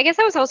 Yeah, I guess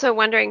I was also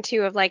wondering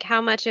too of like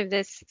how much of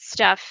this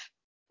stuff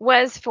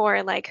was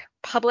for like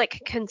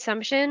public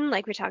consumption,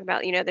 like we talk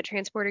about, the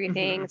transporter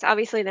things.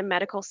 Obviously the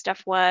medical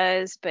stuff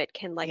was, but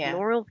can like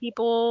normal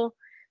people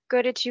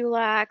go to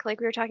Chulak, like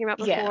we were talking about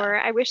before?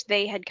 I wish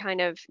they had kind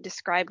of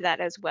described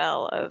that as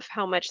well, of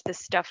how much this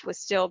stuff was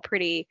still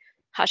pretty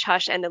hush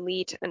hush and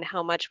elite, and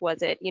how much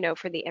was it,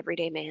 for the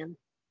everyday man.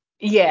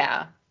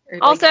 Yeah.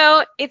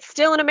 Also, it's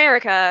still in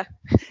America.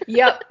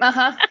 Yep.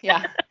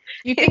 Yeah.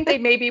 You'd think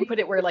they'd maybe put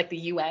it where like the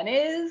UN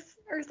is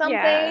or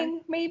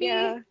something, maybe.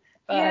 Yeah.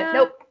 But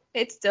nope.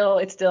 It's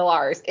still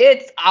ours.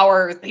 It's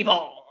ours,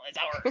 people. It's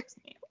ours.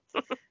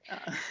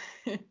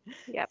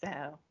 Yep.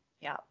 So,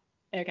 yeah.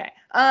 Okay.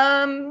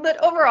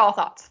 But overall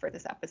thoughts for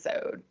this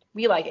episode.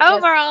 We like it.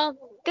 Overall,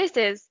 this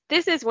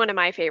is one of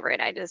my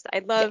favorite.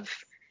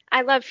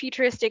 I love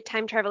futuristic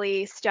time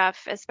travel-y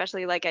stuff,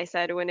 especially like I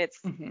said, when it's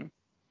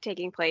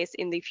taking place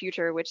in the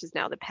future, which is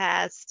now the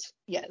past.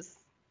 Yes.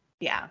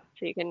 Yeah.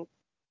 So you can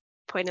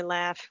point and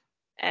laugh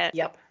at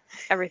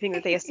everything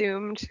that they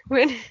assumed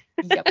when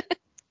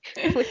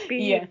would be.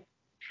 Yeah.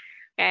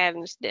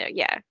 And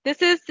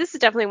this is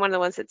definitely one of the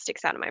ones that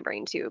sticks out in my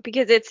brain too,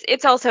 because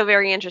it's also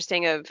very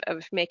interesting of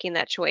making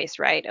that choice,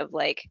 right? Of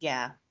like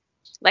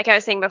like I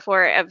was saying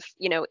before, of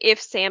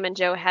if Sam and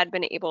Joe had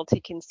been able to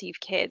conceive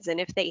kids, and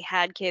if they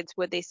had kids,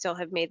 would they still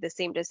have made the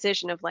same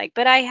decision of like,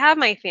 but I have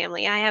my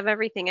family, I have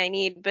everything I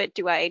need, but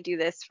do I do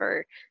this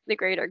for the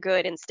greater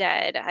good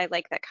instead? I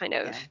like that kind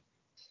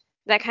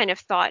of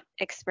thought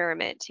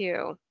experiment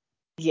too.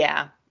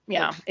 Yeah.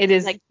 It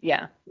is.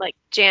 Like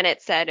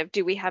Janet said, of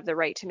do we have the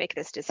right to make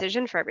this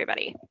decision for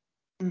everybody?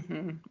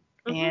 And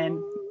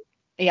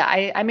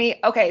I mean,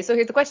 okay, so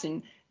here's the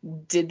question.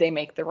 Did they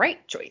make the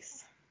right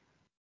choice?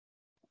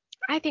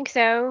 I think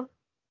so.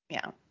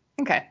 Yeah.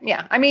 Okay.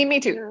 Yeah. I mean, me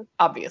too. Yeah.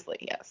 Obviously,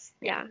 yes.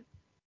 Yeah.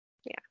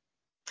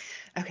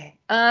 Okay.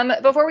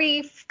 Before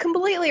we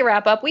completely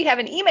wrap up, we have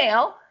an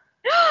email.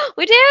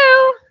 We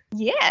do.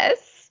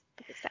 Yes.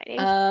 That's exciting.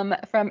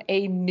 From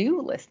a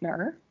new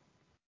listener.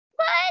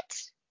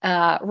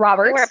 What?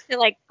 Robert.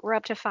 We're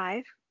up to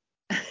 5.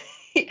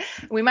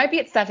 We might be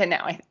at 7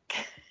 now, I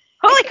think.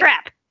 Holy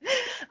crap.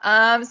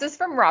 So this is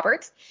from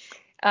Robert.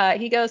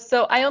 He goes,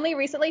 so I only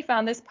recently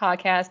found this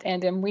podcast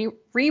and am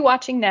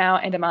rewatching now,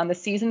 and I'm on the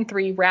season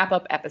 3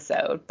 wrap-up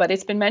episode. But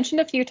it's been mentioned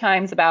a few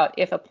times about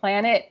if a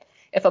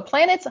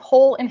planet's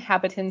whole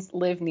inhabitants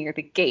live near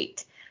the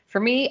gate. For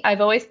me,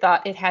 I've always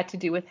thought it had to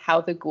do with how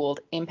the Goa'uld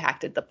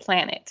impacted the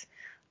planet.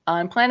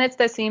 On planets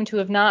that seem to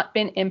have not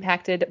been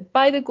impacted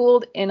by the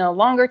Goa'uld in a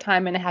longer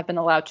time and have been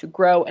allowed to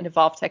grow and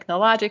evolve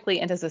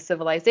technologically and as a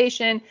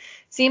civilization,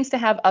 seems to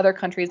have other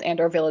countries and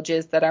or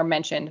villages that are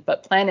mentioned,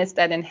 but planets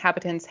that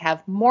inhabitants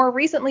have more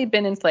recently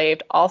been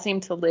enslaved all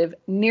seem to live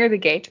near the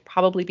gate,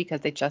 probably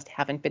because they just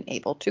haven't been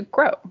able to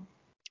grow.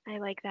 I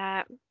like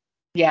that.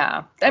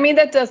 Yeah, I mean,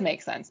 that does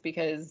make sense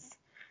because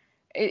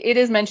it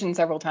is mentioned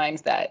several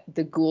times that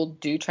the Goa'uld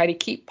do try to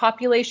keep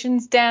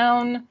populations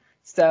down.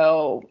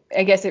 So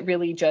I guess it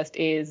really just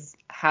is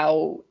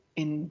how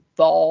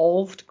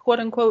involved, quote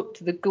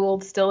unquote, the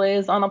Goa'uld still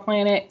is on a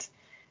planet.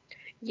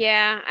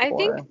 Yeah, I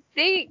think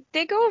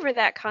they go over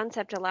that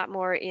concept a lot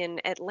more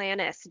in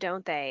Atlantis,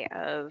 don't they?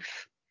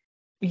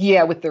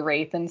 With the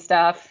Wraith and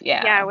stuff.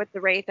 Yeah, with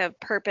the Wraith of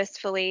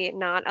purposefully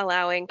not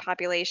allowing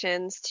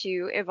populations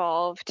to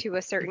evolve to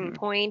a certain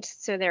point,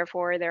 so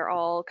therefore they're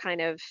all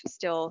kind of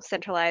still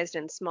centralized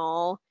and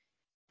small.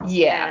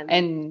 Yeah,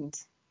 and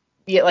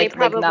they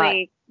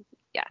probably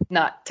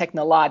not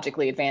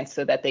technologically advanced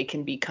so that they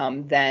can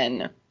become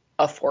then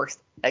a force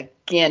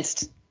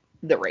against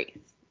the Wraith.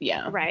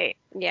 Yeah. Right.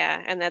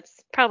 Yeah, and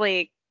that's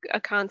probably a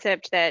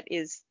concept that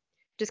is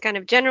just kind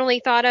of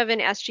generally thought of in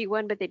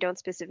SG1, but they don't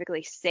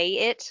specifically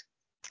say it.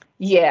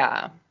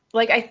 Yeah.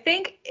 Like I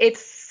think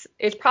it's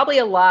probably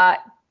a lot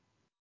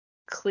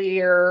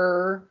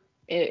clear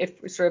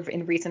if sort of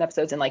in recent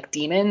episodes in like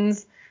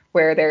Demons,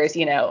 where there's,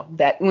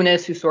 that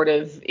Unis who sort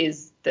of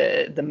is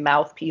the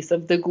mouthpiece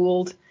of the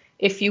Gould,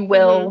 if you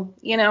will,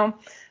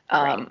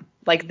 Right.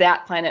 Like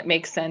that planet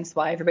makes sense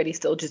why everybody's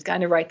still just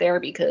kind of right there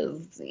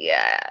because,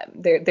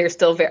 they're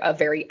still a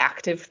very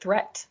active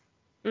threat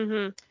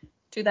to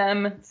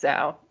them.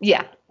 So,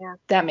 yeah,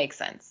 that makes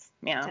sense.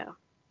 Yeah. So,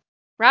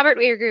 Robert,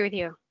 we agree with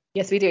you.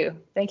 Yes, we do.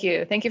 Thank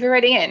you. Thank you for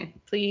writing in.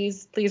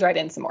 Please write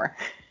in some more.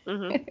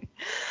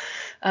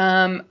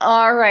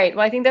 All right.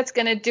 Well, I think that's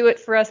going to do it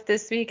for us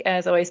this week.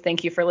 As always,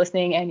 thank you for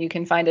listening. And you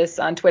can find us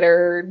on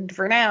Twitter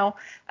for now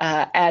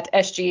at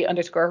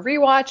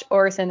SG_rewatch,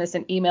 or send us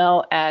an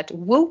email at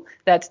woo,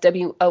 that's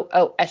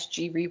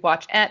WOOSG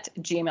rewatch at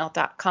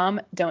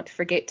gmail.com. Don't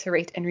forget to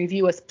rate and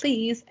review us,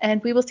 please.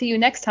 And we will see you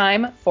next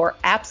time for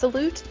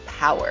Absolute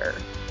Power.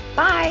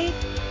 Bye.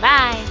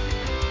 Bye.